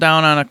and double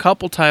down on a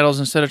couple titles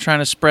instead of trying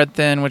to spread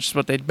thin, which is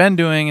what they'd been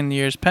doing in the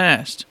years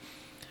past.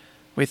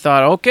 We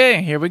thought,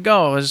 okay, here we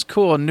go. This is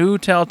cool. New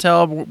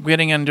Telltale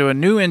getting into a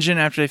new engine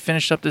after they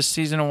finished up this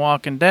season of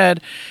Walking Dead,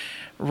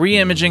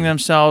 re-imaging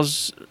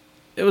themselves.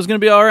 It was going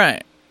to be all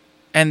right.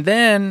 And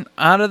then,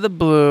 out of the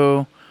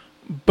blue,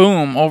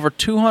 boom, over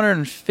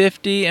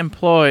 250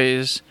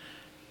 employees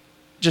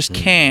just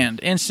canned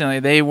instantly.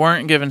 They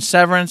weren't given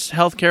severance.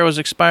 Healthcare was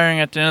expiring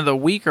at the end of the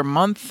week or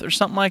month or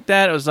something like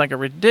that. It was like a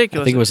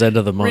ridiculous... I think it was end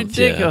of the month,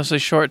 ridiculously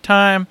short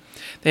time.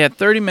 They had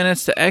 30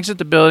 minutes to exit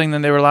the building,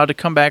 then they were allowed to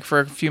come back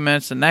for a few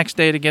minutes the next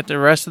day to get the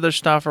rest of their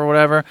stuff or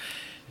whatever.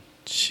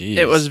 Jeez.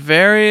 It was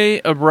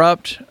very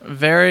abrupt,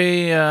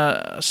 very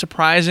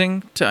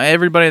surprising to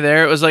everybody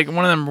there. It was like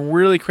one of them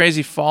really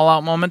crazy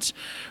fallout moments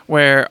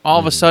where all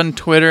of a sudden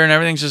Twitter and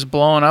everything's just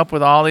blowing up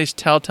with all these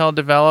Telltale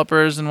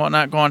developers and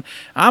whatnot going,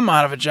 I'm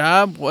out of a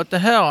job. What the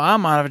hell?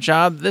 I'm out of a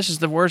job. This is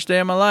the worst day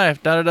of my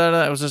life.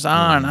 Da-da-da-da. It was just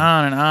on and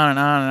on and on and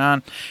on and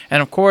on.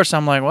 And, of course,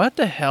 I'm like, what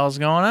the hell's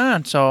going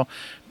on? So,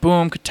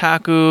 boom,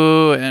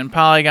 Kotaku and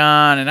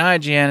Polygon and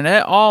IGN and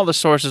all the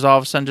sources all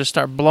of a sudden just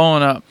start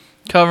blowing up,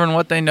 covering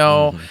what they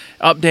know,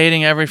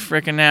 updating every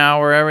freaking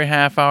hour, every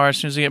half hour as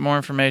soon as they get more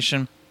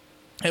information.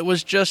 It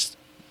was just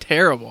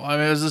terrible. I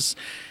mean, it was just...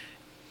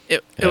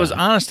 It was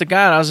honest to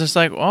God. I was just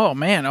like, oh,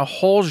 man, a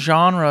whole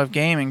genre of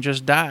gaming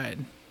just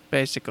died,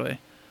 basically.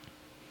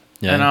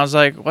 Yeah. And I was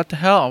like, what the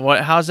hell?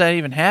 How's that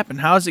even happen?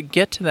 How does it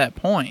get to that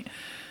point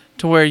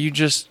to where you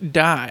just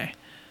die?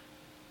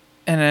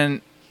 And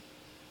then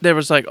there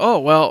was like, oh,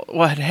 well,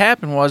 what had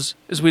happened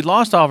is we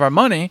lost all of our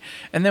money,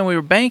 and then we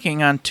were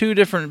banking on 2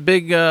 different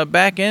big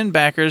back-end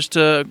backers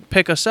to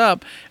pick us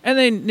up,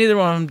 and neither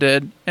one of them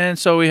did, and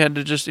so we had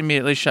to just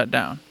immediately shut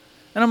down.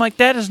 And I'm like,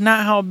 that is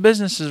not how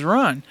businesses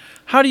run.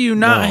 How do you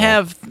not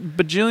have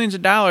bajillions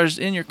of dollars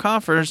in your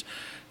coffers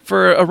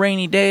for a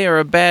rainy day or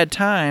a bad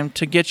time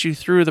to get you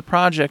through the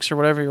projects or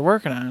whatever you're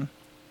working on?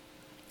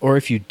 Or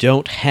if you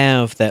don't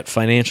have that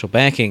financial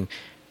backing,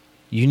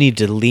 you need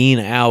to lean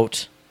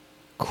out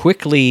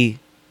quickly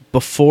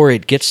before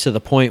it gets to the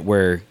point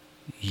where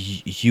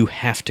you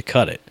have to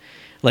cut it.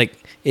 Like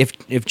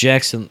if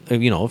Jackson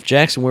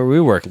where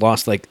we work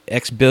lost like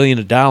X billion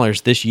of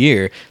dollars this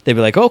year, they'd be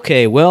like,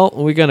 okay, well,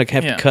 we're gonna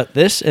have to cut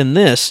this and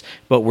this,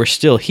 but we're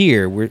still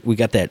here. We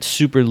got that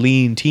super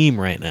lean team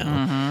right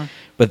now.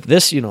 But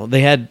this,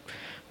 they had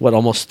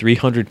almost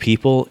 300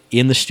 people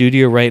in the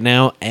studio right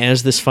now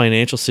as this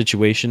financial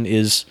situation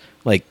is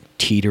like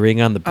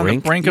teetering on the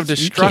brink of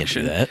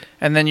destruction. You can't do that.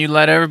 And then you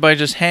let everybody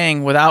just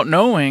hang without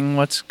knowing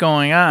what's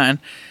going on.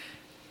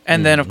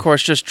 And then, of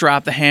course, just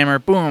drop the hammer,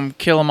 boom,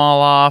 kill them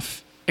all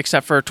off,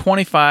 except for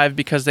 25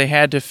 because they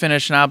had to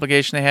finish an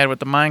obligation they had with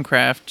the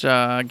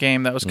Minecraft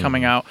game that was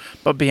coming out.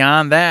 But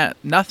beyond that,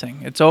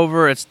 nothing. It's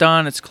over. It's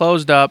done. It's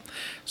closed up.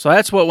 So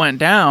that's what went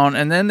down.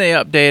 And then they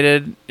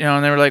updated,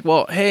 and they were like,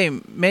 well, hey,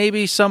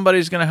 maybe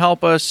somebody's going to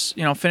help us,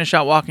 finish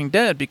out Walking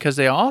Dead, because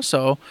they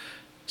also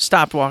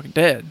stopped Walking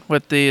Dead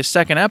with the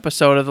second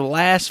episode of the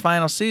last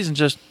final season.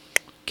 Just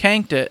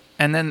canked it,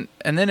 and then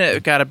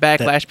it got a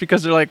backlash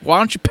because they're like, why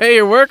don't you pay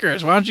your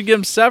workers? Why don't you give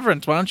them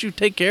severance? Why don't you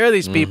take care of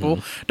these people?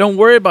 Don't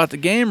worry about the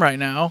game right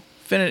now.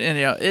 And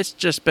it's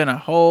just been a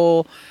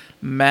whole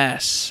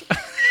mess.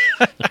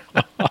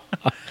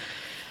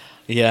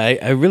 Yeah,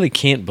 I really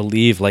can't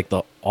believe like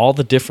all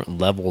the different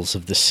levels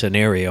of this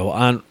scenario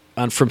on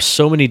from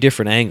so many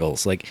different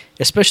angles. Like,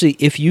 especially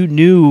if you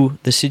knew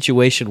the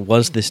situation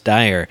was this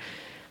dire,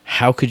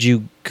 how could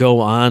you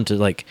go on to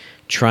like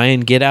try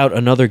and get out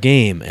another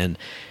game? And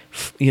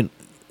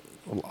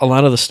a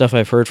lot of the stuff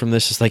I've heard from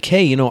this is like,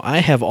 hey, I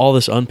have all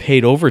this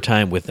unpaid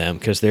overtime with them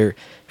because they're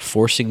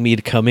forcing me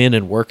to come in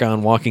and work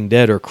on Walking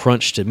Dead or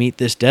Crunch to meet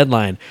this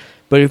deadline.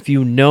 But if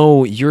you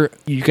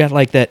got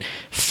like that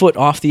foot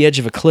off the edge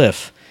of a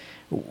cliff,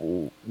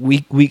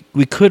 we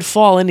could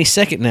fall any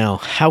second now.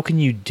 How can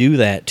you do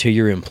that to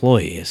your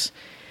employees?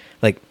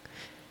 Like,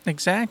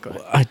 exactly.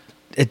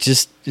 It's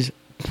just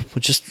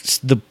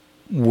the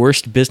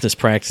worst business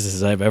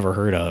practices I've ever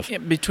heard of. Yeah,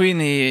 between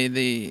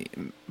the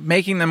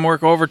making them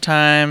work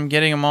overtime,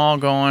 getting them all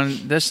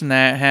going, this and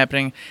that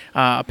happening.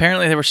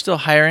 Apparently, they were still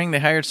hiring. They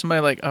hired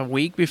somebody like a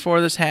week before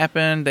this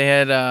happened. They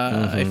had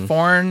a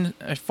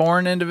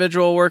foreign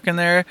individual working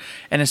there,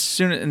 and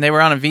and they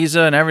were on a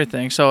visa and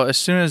everything. So as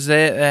soon as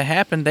that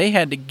happened, they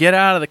had to get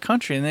out of the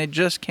country, and they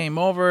just came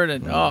over.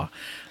 And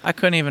I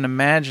couldn't even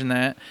imagine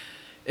that.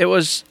 It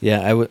was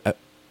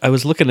I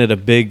was looking at a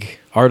big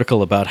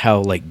article about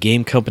how like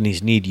game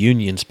companies need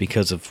unions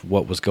because of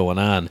what was going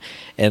on,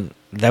 and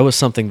that was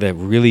something that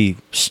really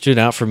stood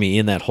out for me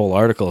in that whole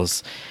article.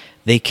 Is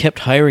they kept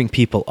hiring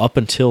people up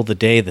until the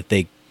day that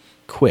they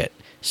quit.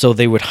 So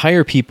they would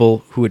hire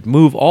people who would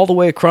move all the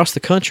way across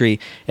the country,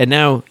 and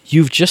now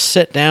you've just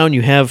sat down,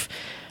 you have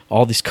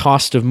all these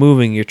costs of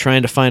moving, you're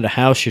trying to find a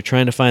house, you're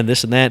trying to find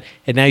this and that,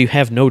 and now you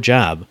have no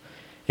job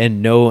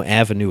and no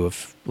avenue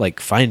of like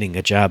finding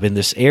a job in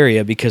this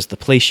area because the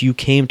place you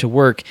came to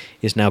work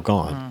is now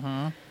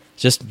gone.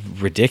 Just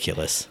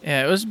ridiculous.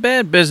 Yeah, it was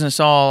bad business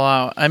all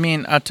out. I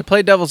mean, to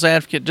play devil's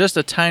advocate just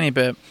a tiny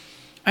bit,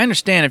 I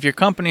understand if your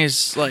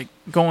company's like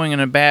going in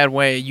a bad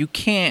way, you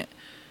can't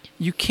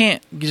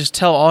just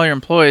tell all your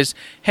employees,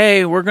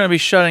 hey, we're going to be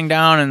shutting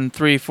down in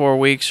 3-4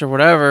 weeks or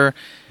whatever.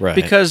 Right.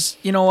 Because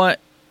you know what?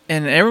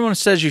 And everyone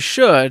says you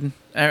should.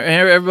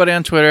 Everybody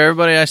on Twitter,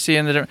 everybody I see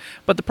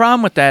but the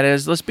problem with that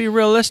is, let's be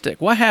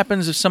realistic. What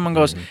happens if someone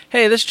goes,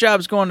 hey, this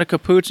job's going to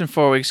kapoots in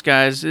 4 weeks,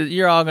 guys.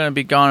 You're all going to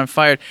be gone and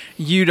fired.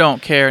 You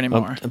don't care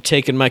anymore. I'm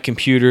taking my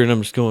computer and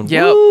I'm just going,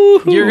 yep.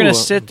 Woo-hoo. You're going to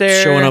sit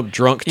there. Showing up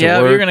drunk to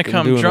work. You're going to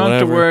come drunk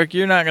whatever. to work.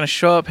 You're not going to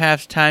show up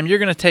half the time. You're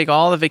going to take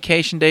all the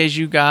vacation days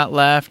you got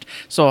left.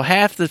 So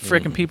half the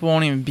freaking people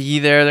won't even be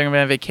there. They're going to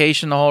be on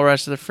vacation the whole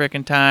rest of the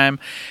freaking time.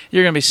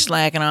 You're going to be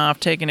slacking off,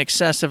 taking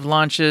excessive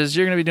lunches.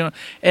 You're going to be doing,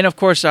 and of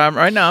course,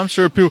 right now I'm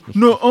sure people,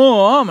 no,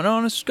 I'm an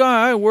honest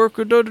guy. I work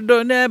with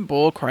that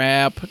bull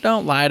crap.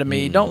 Don't lie to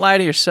me. Don't lie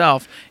to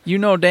yourself. You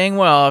know dang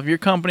well if your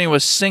company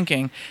was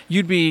sinking,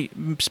 you'd be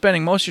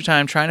spending most of your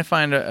time trying to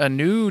find a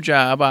new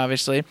job,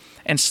 obviously,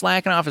 and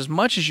slacking off as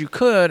much as you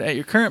could at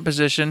your current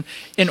position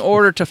in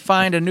order to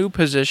find a new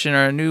position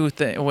or a new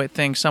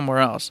thing somewhere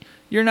else.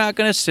 You're not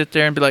going to sit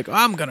there and be like,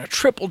 I'm going to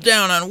triple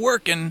down on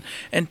working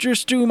and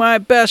just do my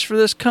best for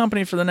this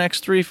company for the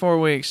next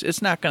 3-4 weeks.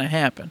 It's not going to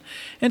happen.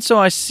 And so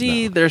I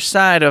see their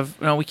side of,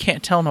 we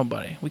can't tell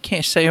nobody. We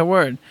can't say a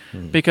word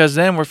because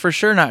then we're for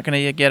sure not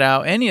going to get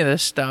out any of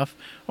this stuff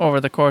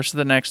over the course of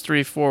the next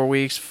 3-4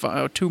 weeks,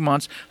 2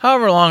 months,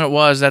 however long it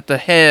was that the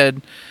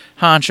head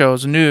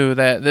honchos knew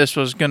that this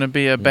was going to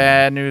be a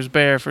bad news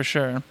bear for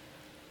sure.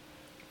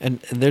 And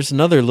there's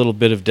another little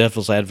bit of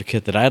devil's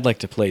advocate that I'd like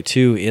to play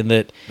too, in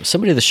that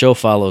somebody the show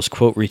follows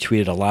quote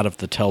retweeted a lot of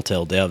the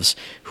Telltale devs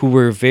who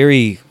were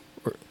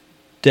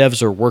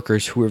devs or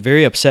workers who were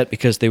very upset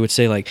because they would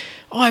say like,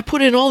 oh, I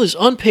put in all this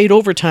unpaid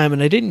overtime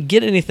and I didn't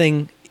get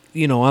anything,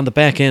 on the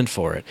back end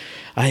for it.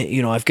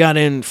 I've got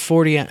in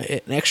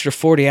an extra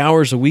 40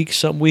 hours a week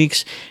some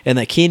weeks and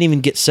I can't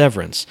even get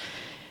severance.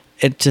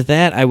 And to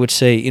that I would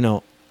say,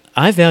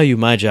 I value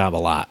my job a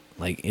lot.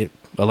 Like it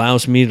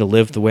allows me to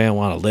live the way I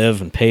want to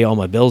live and pay all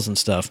my bills and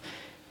stuff.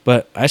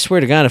 But I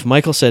swear to God, if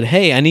Michael said,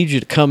 hey, I need you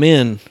to come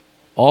in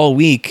all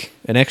week,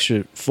 an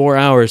extra 4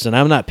 hours, and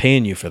I'm not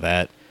paying you for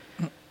that.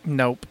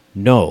 Nope.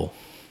 No,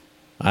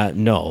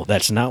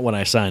 that's not what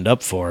I signed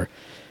up for.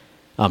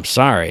 I'm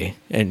sorry.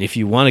 And if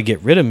you want to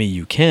get rid of me,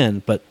 you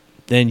can, but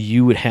then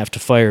you would have to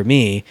fire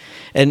me.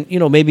 And,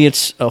 maybe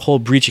it's a whole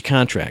breach of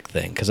contract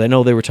thing, because I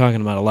know they were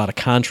talking about a lot of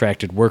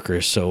contracted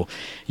workers. So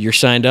you're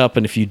signed up,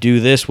 and if you do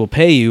this, we'll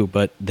pay you,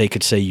 but they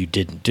could say you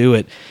didn't do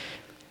it.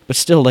 But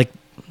still, like,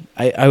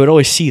 I would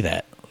always see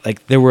that.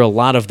 Like, there were a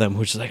lot of them who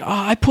was like,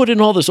 I put in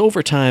all this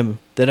overtime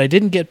that I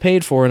didn't get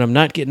paid for, and I'm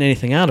not getting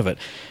anything out of it.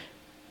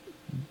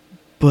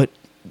 But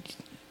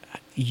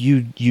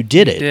you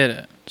did it. You did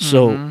it.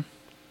 So,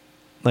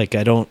 like,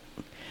 I don't...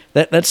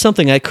 That's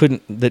something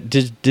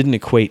that didn't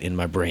equate in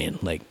my brain.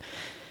 Like,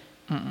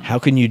 how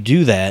can you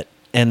do that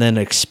and then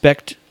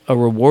expect a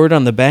reward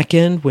on the back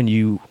end when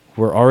you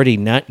were already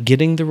not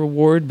getting the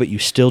reward, but you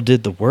still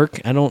did the work.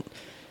 I don't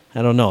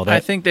know. I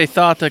think they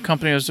thought the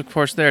company was, of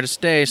course, there to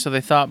stay, so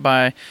they thought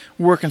by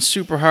working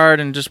super hard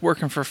and just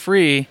working for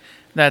free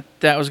that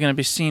was going to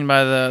be seen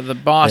by the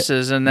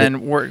bosses, and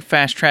then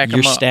fast track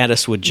them up. Your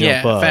status would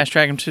jump up. Fast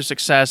track them to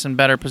success and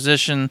better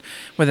position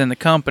within the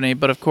company.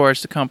 But of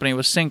course, the company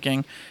was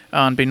sinking,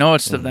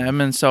 unbeknownst to them,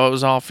 and so it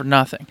was all for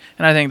nothing.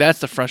 And I think that's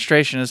the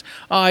frustration: is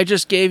I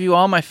just gave you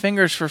all my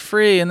fingers for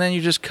free, and then you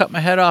just cut my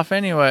head off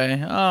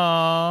anyway.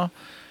 Oh.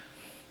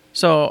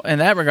 So in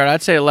that regard,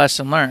 I'd say a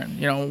lesson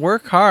learned.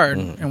 Work hard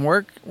and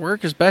work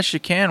as best you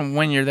can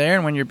when you're there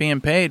and when you're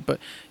being paid, but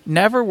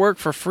never work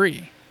for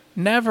free.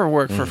 Never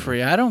work for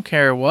free. I don't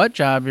care what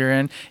job you're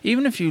in,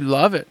 even if you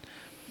love it.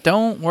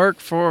 Don't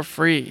work for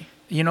free.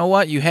 You know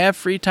what? You have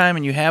free time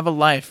and you have a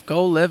life.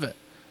 Go live it,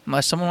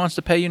 unless someone wants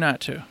to pay you not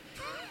to.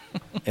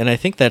 And I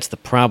think that's the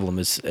problem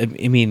is,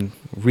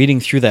 reading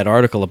through that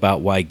article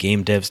about why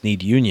game devs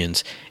need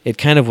unions, it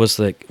kind of was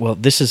like, well,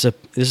 this is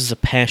a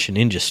passion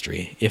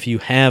industry. If you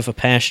have a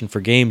passion for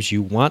games,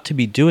 you want to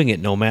be doing it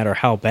no matter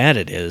how bad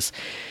it is.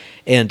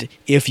 And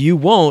if you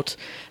won't,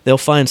 they'll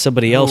find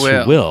somebody else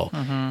who will,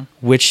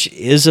 which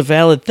is a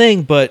valid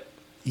thing. But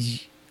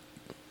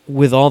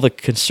with all the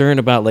concern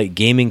about like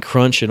gaming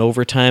crunch and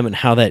overtime and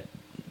how that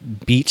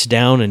beats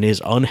down and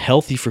is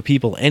unhealthy for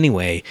people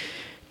anyway,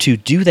 to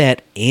do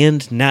that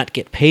and not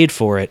get paid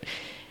for it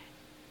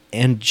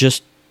and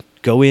just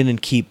go in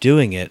and keep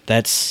doing it,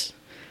 that's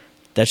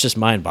just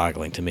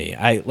mind-boggling to me.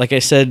 Like I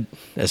said,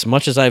 as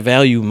much as I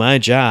value my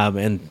job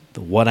and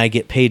what I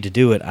get paid to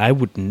do it, I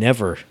would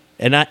never.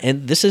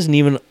 And this isn't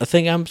even a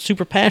thing I'm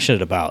super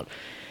passionate about.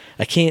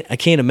 I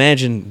can't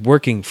imagine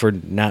working for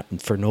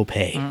no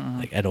pay.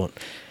 Like I don't.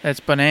 That's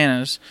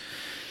bananas.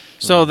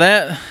 So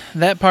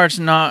that part's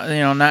not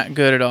not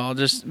good at all.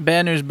 Just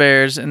bad news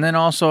bears. And then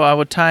also I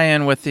would tie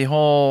in with the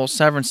whole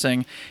severance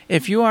thing.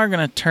 If you are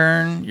going to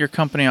turn your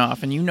company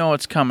off and you know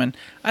it's coming,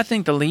 I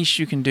think the least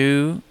you can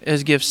do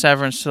is give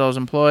severance to those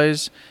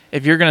employees.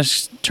 If you're going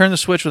to turn the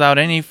switch without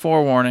any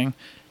forewarning,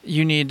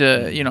 you need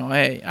to,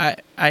 hey,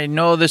 I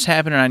know this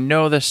happened and I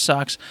know this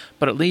sucks,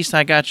 but at least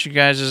I got you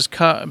guys'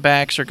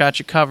 cutbacks or got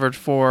you covered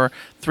for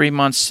 3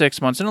 months,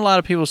 6 months. And a lot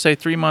of people say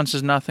 3 months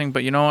is nothing,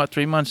 but you know what?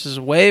 3 months is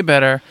way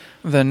better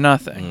than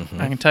nothing.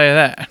 I can tell you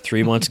that.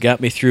 3 months got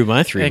me through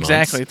my 3 months.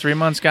 Exactly. 3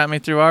 months got me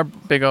through our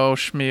big old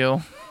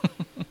schmeal.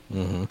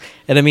 And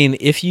I mean,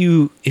 if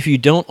you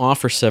don't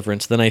offer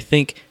severance, then I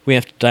think we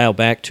have to dial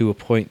back to a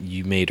point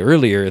you made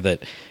earlier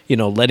that,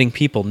 letting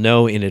people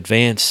know in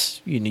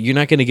advance, you're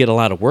not going to get a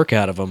lot of work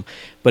out of them.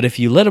 But if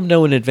you let them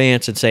know in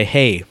advance and say,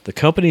 hey, the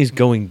company's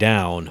going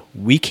down,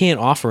 we can't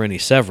offer any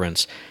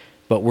severance,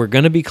 but we're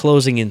going to be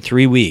closing in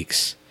 3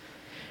 weeks.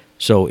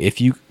 So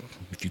if you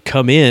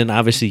come in,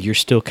 obviously you're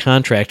still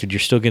contracted, you're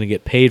still going to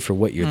get paid for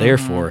what you're there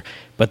for.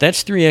 But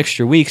that's 3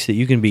 extra weeks that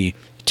you can be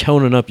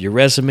toning up your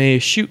resume,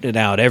 shooting it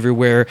out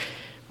everywhere,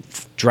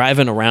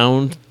 driving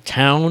around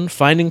town,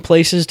 finding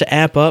places to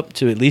app up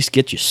to at least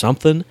get you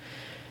something.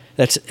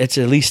 It's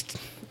at least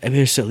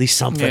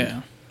something.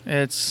 Yeah,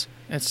 it's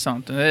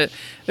something. It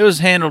was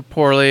handled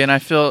poorly, and I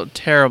feel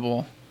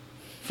terrible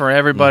for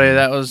everybody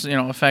that was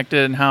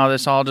affected and how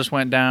this all just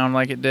went down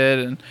like it did,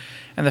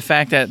 and the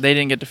fact that they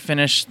didn't get to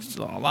finish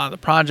a lot of the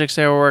projects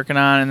they were working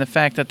on, and the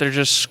fact that they're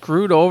just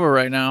screwed over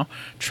right now,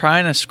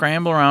 trying to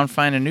scramble around,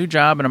 find a new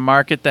job in a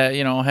market that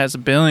has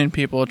 1 billion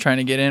people trying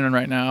to get in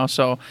right now.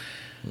 So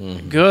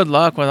good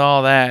luck with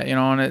all that,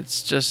 and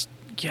it's just,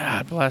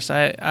 God bless.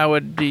 I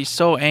would be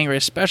so angry,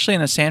 especially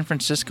in the San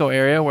Francisco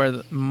area where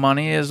the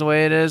money is the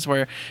way it is,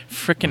 where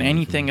freaking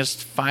anything is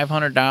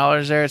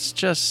 $500 there. It's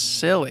just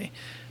silly.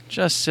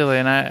 Just silly,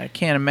 and I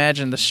can't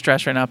imagine the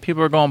stress right now.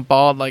 People are going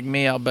bald like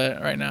me, I'll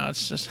bet, right now.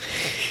 It's just,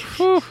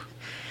 whew.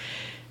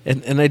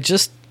 And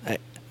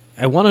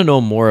I want to know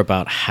more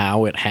about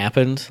how it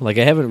happened. Like,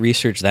 I haven't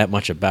researched that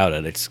much about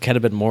it. It's kind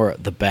of been more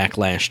the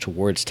backlash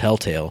towards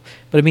Telltale.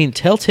 But, I mean,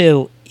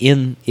 Telltale,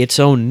 in its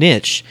own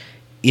niche,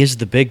 is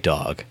the big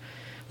dog.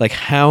 Like,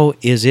 how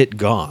is it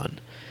gone?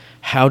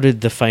 How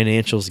did the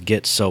financials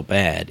get so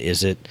bad?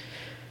 Is it,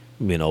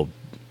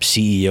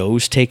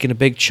 CEOs taking a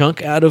big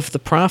chunk out of the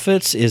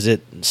profits? Is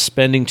it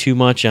spending too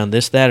much on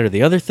this, that, or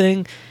the other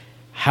thing?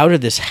 How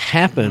did this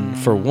happen,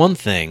 for one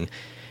thing,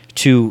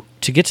 to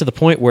get to the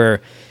point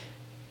where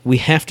we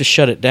have to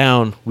shut it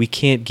down? We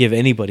can't give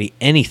anybody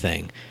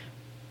anything.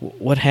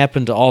 What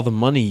happened to all the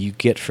money you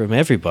get from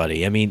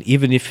everybody? I mean,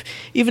 even if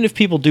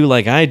people do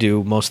like I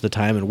do most of the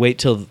time and wait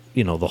till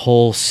the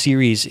whole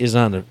series is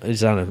on a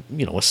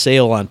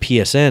sale on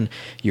PSN,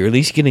 you're at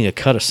least getting a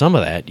cut of some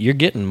of that. You're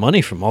getting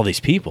money from all these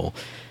people.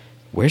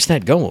 Where's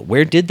that going?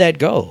 Where did that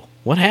go?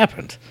 What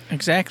happened?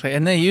 Exactly,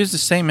 and they used the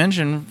same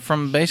engine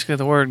from basically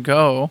the word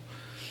go.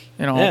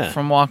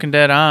 From Walking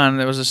Dead on,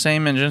 it was the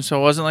same engine, so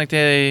it wasn't like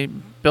they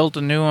built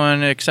a new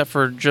one, except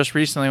for just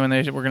recently when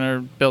they were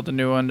going to build a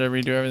new one to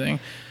redo everything.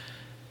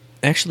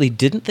 Actually,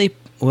 didn't they?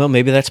 Well,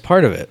 maybe that's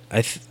part of it.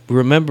 I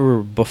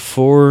remember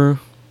before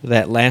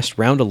that last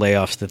round of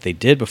layoffs that they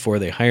did before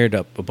they hired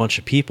up a bunch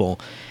of people,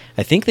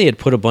 I think they had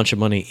put a bunch of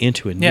money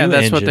into a new engine. Yeah,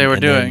 that's what they were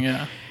doing,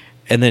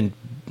 And then,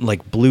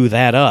 like, blew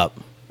that up.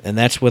 And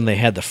that's when they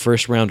had the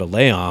first round of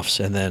layoffs.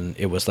 And then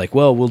it was like,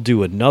 well, we'll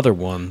do another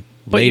one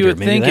But later. you would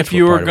Maybe think that's if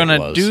you what were part of going it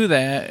to was. do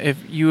that,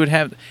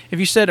 if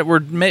you said that we're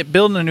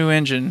building a new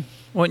engine,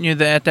 wouldn't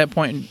you at that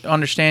point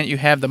understand you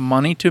have the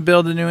money to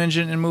build a new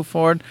engine and move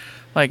forward?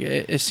 Like,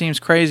 it seems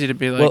crazy to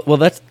be like... Well,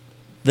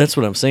 that's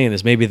what I'm saying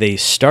is maybe they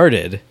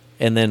started,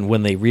 and then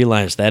when they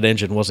realized that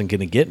engine wasn't going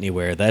to get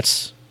anywhere,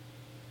 that's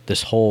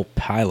this whole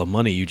pile of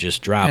money you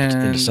just dropped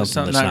into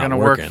something that's not going to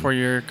working. work for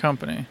your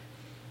company.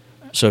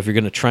 So if you're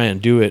going to try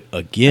and do it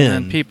again,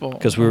 And then people...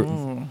 because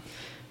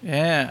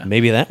yeah.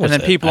 maybe that was And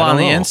then it. people I on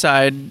don't the know.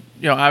 inside,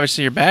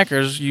 obviously your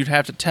backers, you'd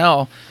have to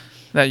tell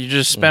that you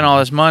just spent all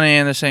this money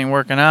and this ain't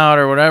working out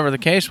or whatever the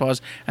case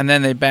was, and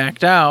then they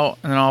backed out,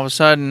 and then all of a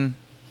sudden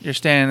you're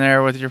standing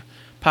there with your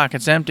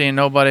pockets empty and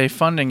nobody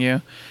funding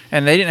you.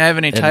 And they didn't have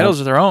any titles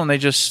of their own. They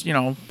just,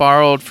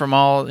 borrowed from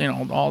all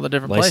the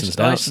different places.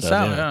 Licensed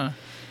out, yeah.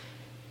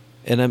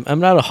 And I'm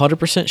not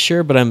 100%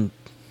 sure, but I'm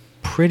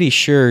pretty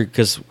sure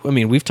because,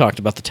 we've talked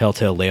about the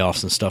Telltale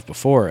layoffs and stuff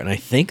before, and I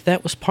think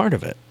that was part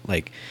of it.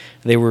 Like,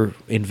 they were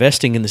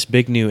investing in this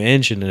big new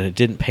engine, and it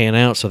didn't pan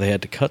out, so they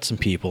had to cut some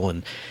people,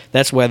 and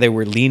that's why they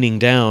were leaning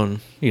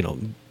down,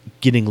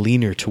 getting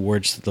leaner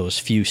towards those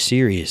few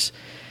series.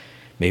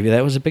 Maybe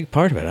that was a big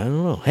part of it. I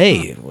don't know.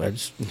 Hey,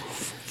 that's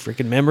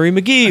freaking Memory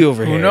McGee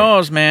over here. Who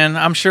knows, man?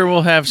 I'm sure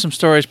we'll have some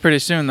stories pretty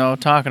soon, though,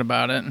 talking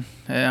about it.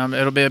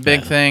 It'll be a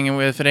big thing, and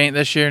if it ain't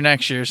this year,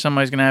 next year,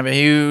 somebody's going to have a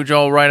huge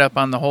old write-up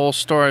on the whole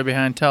story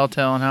behind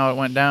Telltale and how it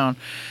went down.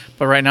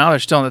 But right now, they're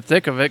still in the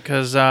thick of it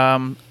because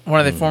one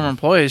of the former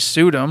employees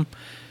sued them.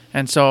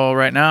 And so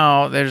right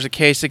now, there's a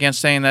case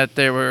against saying that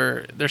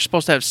they're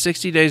supposed to have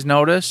 60 days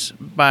notice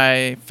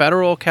by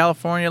federal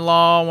California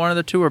law, one of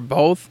the two or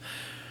both,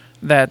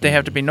 that they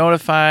have to be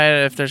notified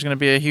if there's going to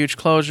be a huge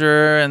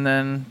closure, and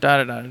then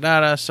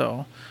da-da-da-da-da.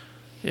 So,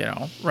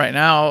 right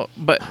now,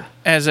 but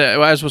as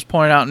was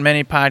pointed out in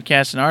many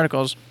podcasts and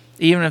articles,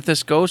 even if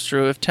this goes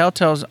through, if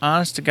Telltale's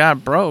honest to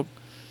God broke,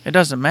 it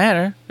doesn't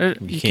matter.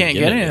 You can't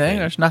get anything.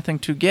 There's nothing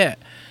to get.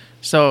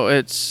 So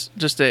it's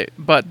just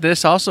but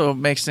this also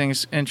makes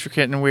things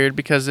intricate and weird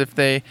because if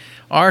they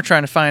are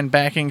trying to find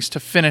backings to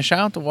finish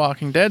out the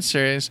Walking Dead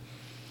series,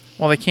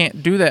 well, they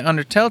can't do that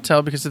under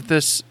Telltale because if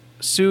this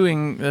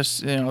suing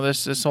this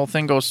whole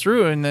thing goes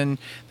through and then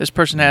this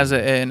person has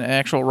an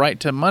actual right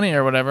to money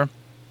or whatever,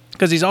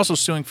 because he's also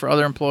suing for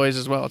other employees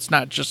as well. It's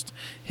not just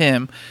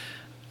him.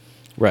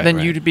 Right. Then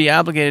you'd be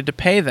obligated to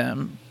pay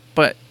them,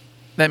 but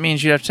that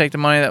means you'd have to take the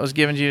money that was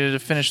given to you to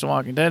finish the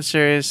Walking Dead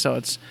series.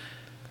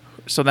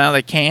 So now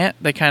they can't.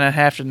 They kind of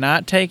have to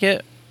not take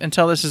it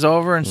until this is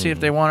over and see if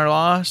they won or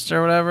lost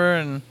or whatever.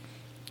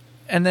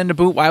 And then to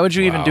boot, why would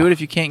you even do it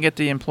if you can't get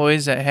the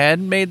employees that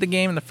had made the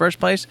game in the first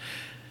place?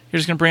 You're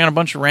just going to bring on a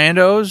bunch of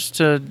randos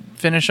to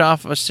finish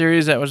off a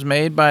series that was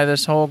made by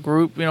this whole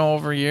group,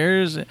 over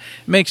years. It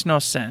makes no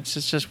sense.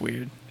 It's just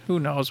weird. Who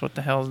knows what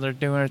the hell they're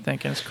doing or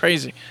thinking? It's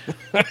crazy.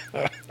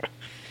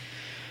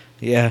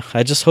 Yeah,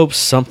 I just hope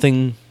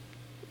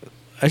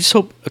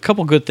a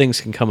couple good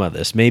things can come out of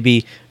this.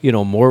 Maybe,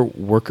 more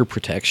worker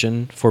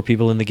protection for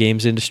people in the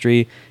games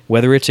industry,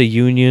 whether it's a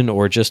union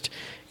or just,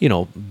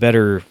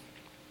 better.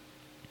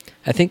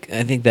 I think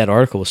that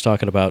article was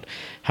talking about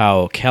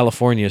how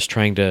California is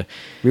trying to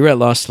rewrite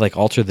laws to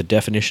alter the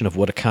definition of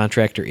what a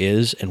contractor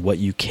is and what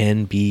you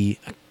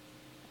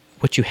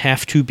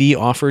have to be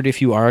offered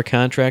if you are a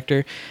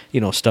contractor.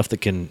 Stuff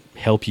that can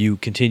help you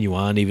continue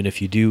on even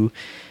if you do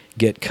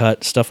get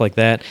cut, stuff like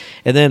that.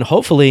 And then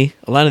hopefully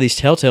a lot of these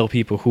Telltale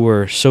people who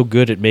are so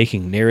good at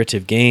making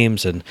narrative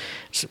games and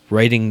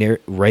writing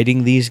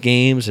these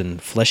games and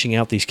fleshing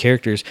out these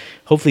characters,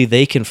 hopefully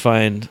they can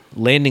find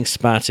landing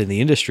spots in the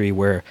industry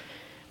where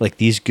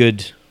these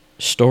good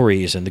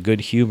stories and the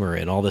good humor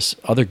and all this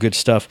other good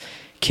stuff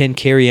can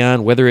carry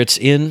on, whether it's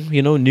in,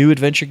 new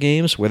adventure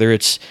games, whether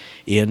it's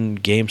in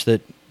games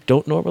that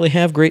don't normally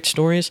have great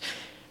stories.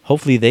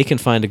 Hopefully they can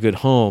find a good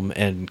home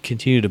and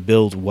continue to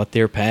build what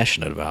they're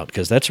passionate about,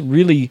 because that's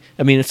really,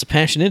 it's a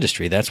passion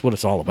industry. That's what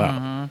it's all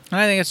about. And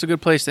I think it's a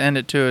good place to end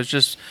it, too. It's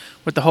just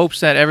with the hopes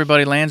that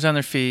everybody lands on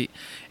their feet.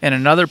 In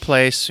another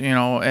place, and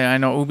I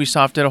know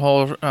Ubisoft did a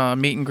whole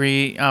meet and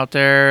greet out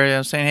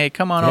there saying, hey,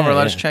 come on over,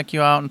 let us check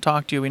you out and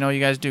talk to you. We know you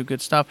guys do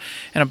good stuff.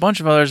 And a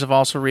bunch of others have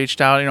also reached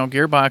out.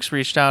 Gearbox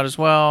reached out as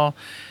well.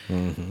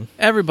 Mm-hmm.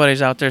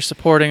 Everybody's out there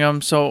supporting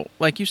them. So,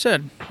 like you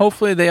said,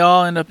 hopefully they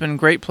all end up in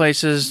great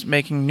places,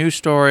 making new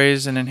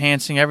stories and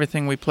enhancing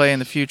everything we play in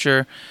the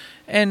future.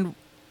 And,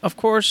 of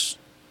course,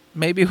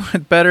 maybe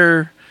with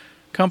better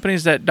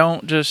companies that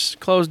don't just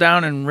close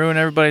down and ruin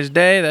everybody's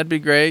day, that'd be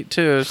great,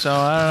 too. So,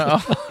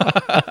 I don't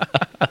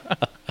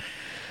know.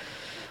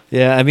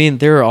 Yeah,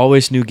 there are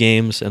always new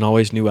games and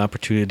always new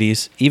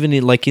opportunities, even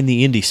in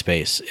the indie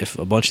space. If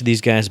a bunch of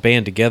these guys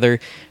band together,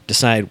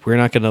 decide we're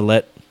not going to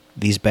let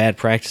these bad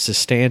practices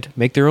stand,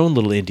 make their own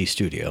little indie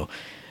studio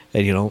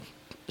and,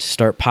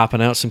 start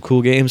popping out some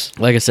cool games.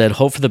 Like I said,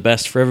 hope for the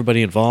best for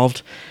everybody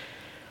involved.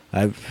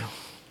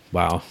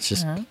 Wow, it's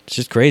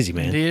just crazy,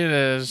 man. Indeed it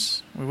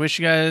is. We wish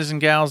you guys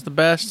and gals the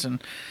best,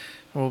 and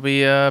we'll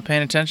be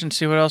paying attention to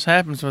see what else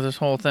happens with this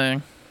whole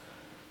thing.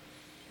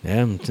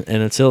 Yeah, and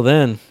until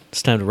then,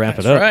 it's time to wrap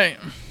it up. That's right.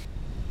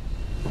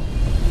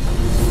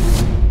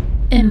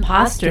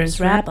 Imposters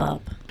Wrap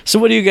Up. So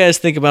what do you guys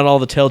think about all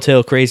the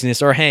Telltale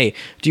craziness? Or hey,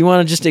 do you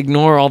want to just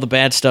ignore all the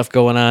bad stuff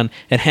going on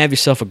and have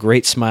yourself a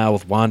great smile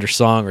with Wander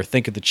Song or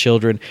Think of the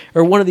Children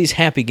or one of these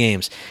happy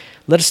games?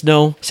 Let us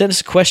know. Send us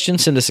a question,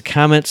 send us a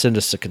comment, send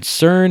us a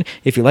concern.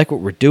 If you like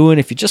what we're doing,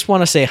 if you just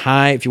want to say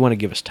hi, if you want to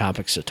give us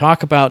topics to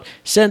talk about,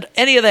 send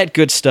any of that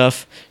good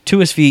stuff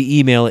to us via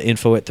email at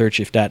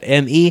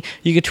info@thirdshift.me.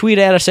 You can tweet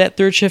at us at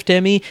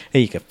ThirdShiftME,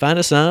 and you can find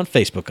us on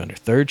Facebook under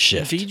Third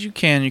Shift. Indeed you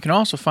can. You can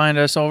also find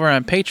us over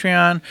on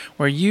Patreon,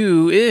 where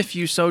you, if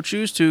you so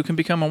choose to, can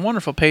become a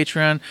wonderful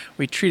Patreon.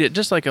 We treat it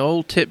just like an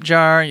old tip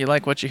jar. You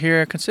like what you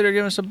hear, consider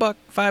giving us $1,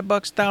 $5,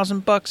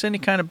 $1,000, any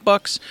kind of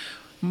bucks.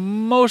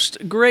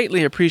 Most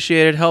greatly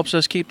appreciated. Helps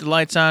us keep the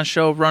lights on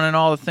show running,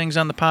 all the things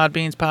on the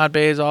Podbeans,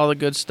 Podbays, all the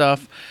good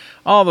stuff,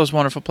 all those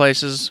wonderful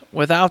places.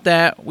 Without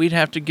that, we'd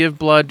have to give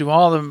blood, do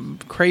all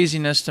the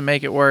craziness to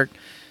make it work.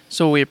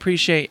 So we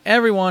appreciate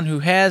everyone who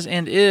has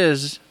and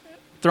is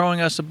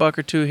throwing us $1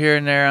 or $2 here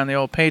and there on the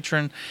old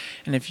Patreon.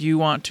 And if you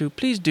want to,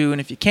 please do.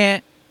 And if you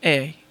can't,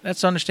 hey,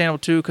 that's understandable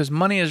too, because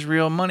money is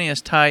real, money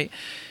is tight.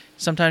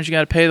 Sometimes you got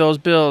to pay those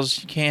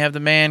bills. You can't have the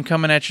man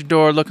coming at your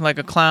door looking like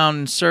a clown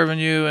and serving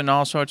you, and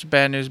all sorts of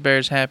bad news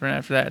bears happening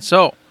after that.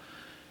 So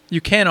you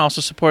can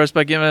also support us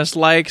by giving us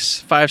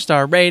likes,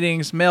 5-star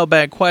ratings,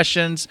 mailbag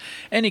questions.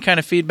 Any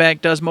kind of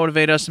feedback does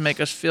motivate us and make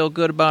us feel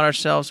good about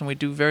ourselves, and we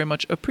do very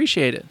much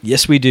appreciate it.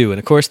 Yes, we do. And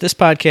of course, this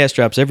podcast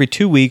drops every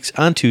 2 weeks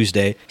on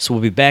Tuesday, so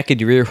we'll be back in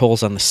your ear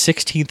holes on the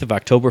 16th of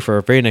October for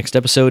our very next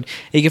episode.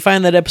 And you can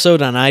find that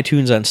episode on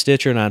iTunes, on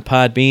Stitcher, and on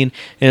Podbean.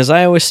 And as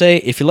I always say,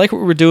 if you like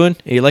what we're doing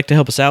and you'd like to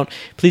help us out,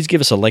 please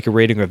give us a like, a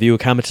rating, a review, a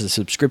comment, a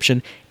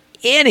subscription,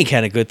 any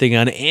kind of good thing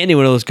on any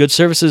one of those good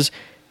services,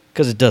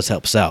 because it does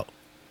help us out.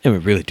 And we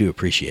really do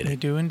appreciate We it.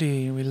 do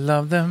indeed. We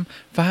love them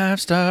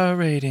 5-star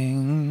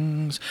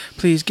ratings.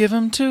 Please give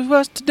them to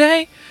us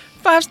today.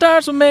 5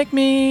 stars will make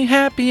me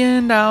happy,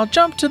 and I'll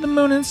jump to the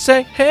moon and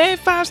say, hey,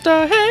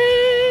 5-star,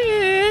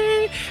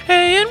 hey,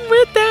 hey. And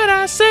with that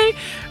I say,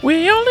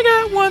 we only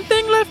got one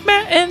thing left,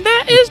 Matt, and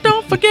that is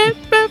don't forget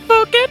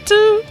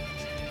to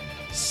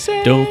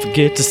save. Don't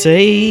forget to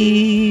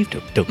save.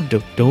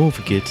 Don't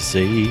forget to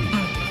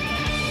save.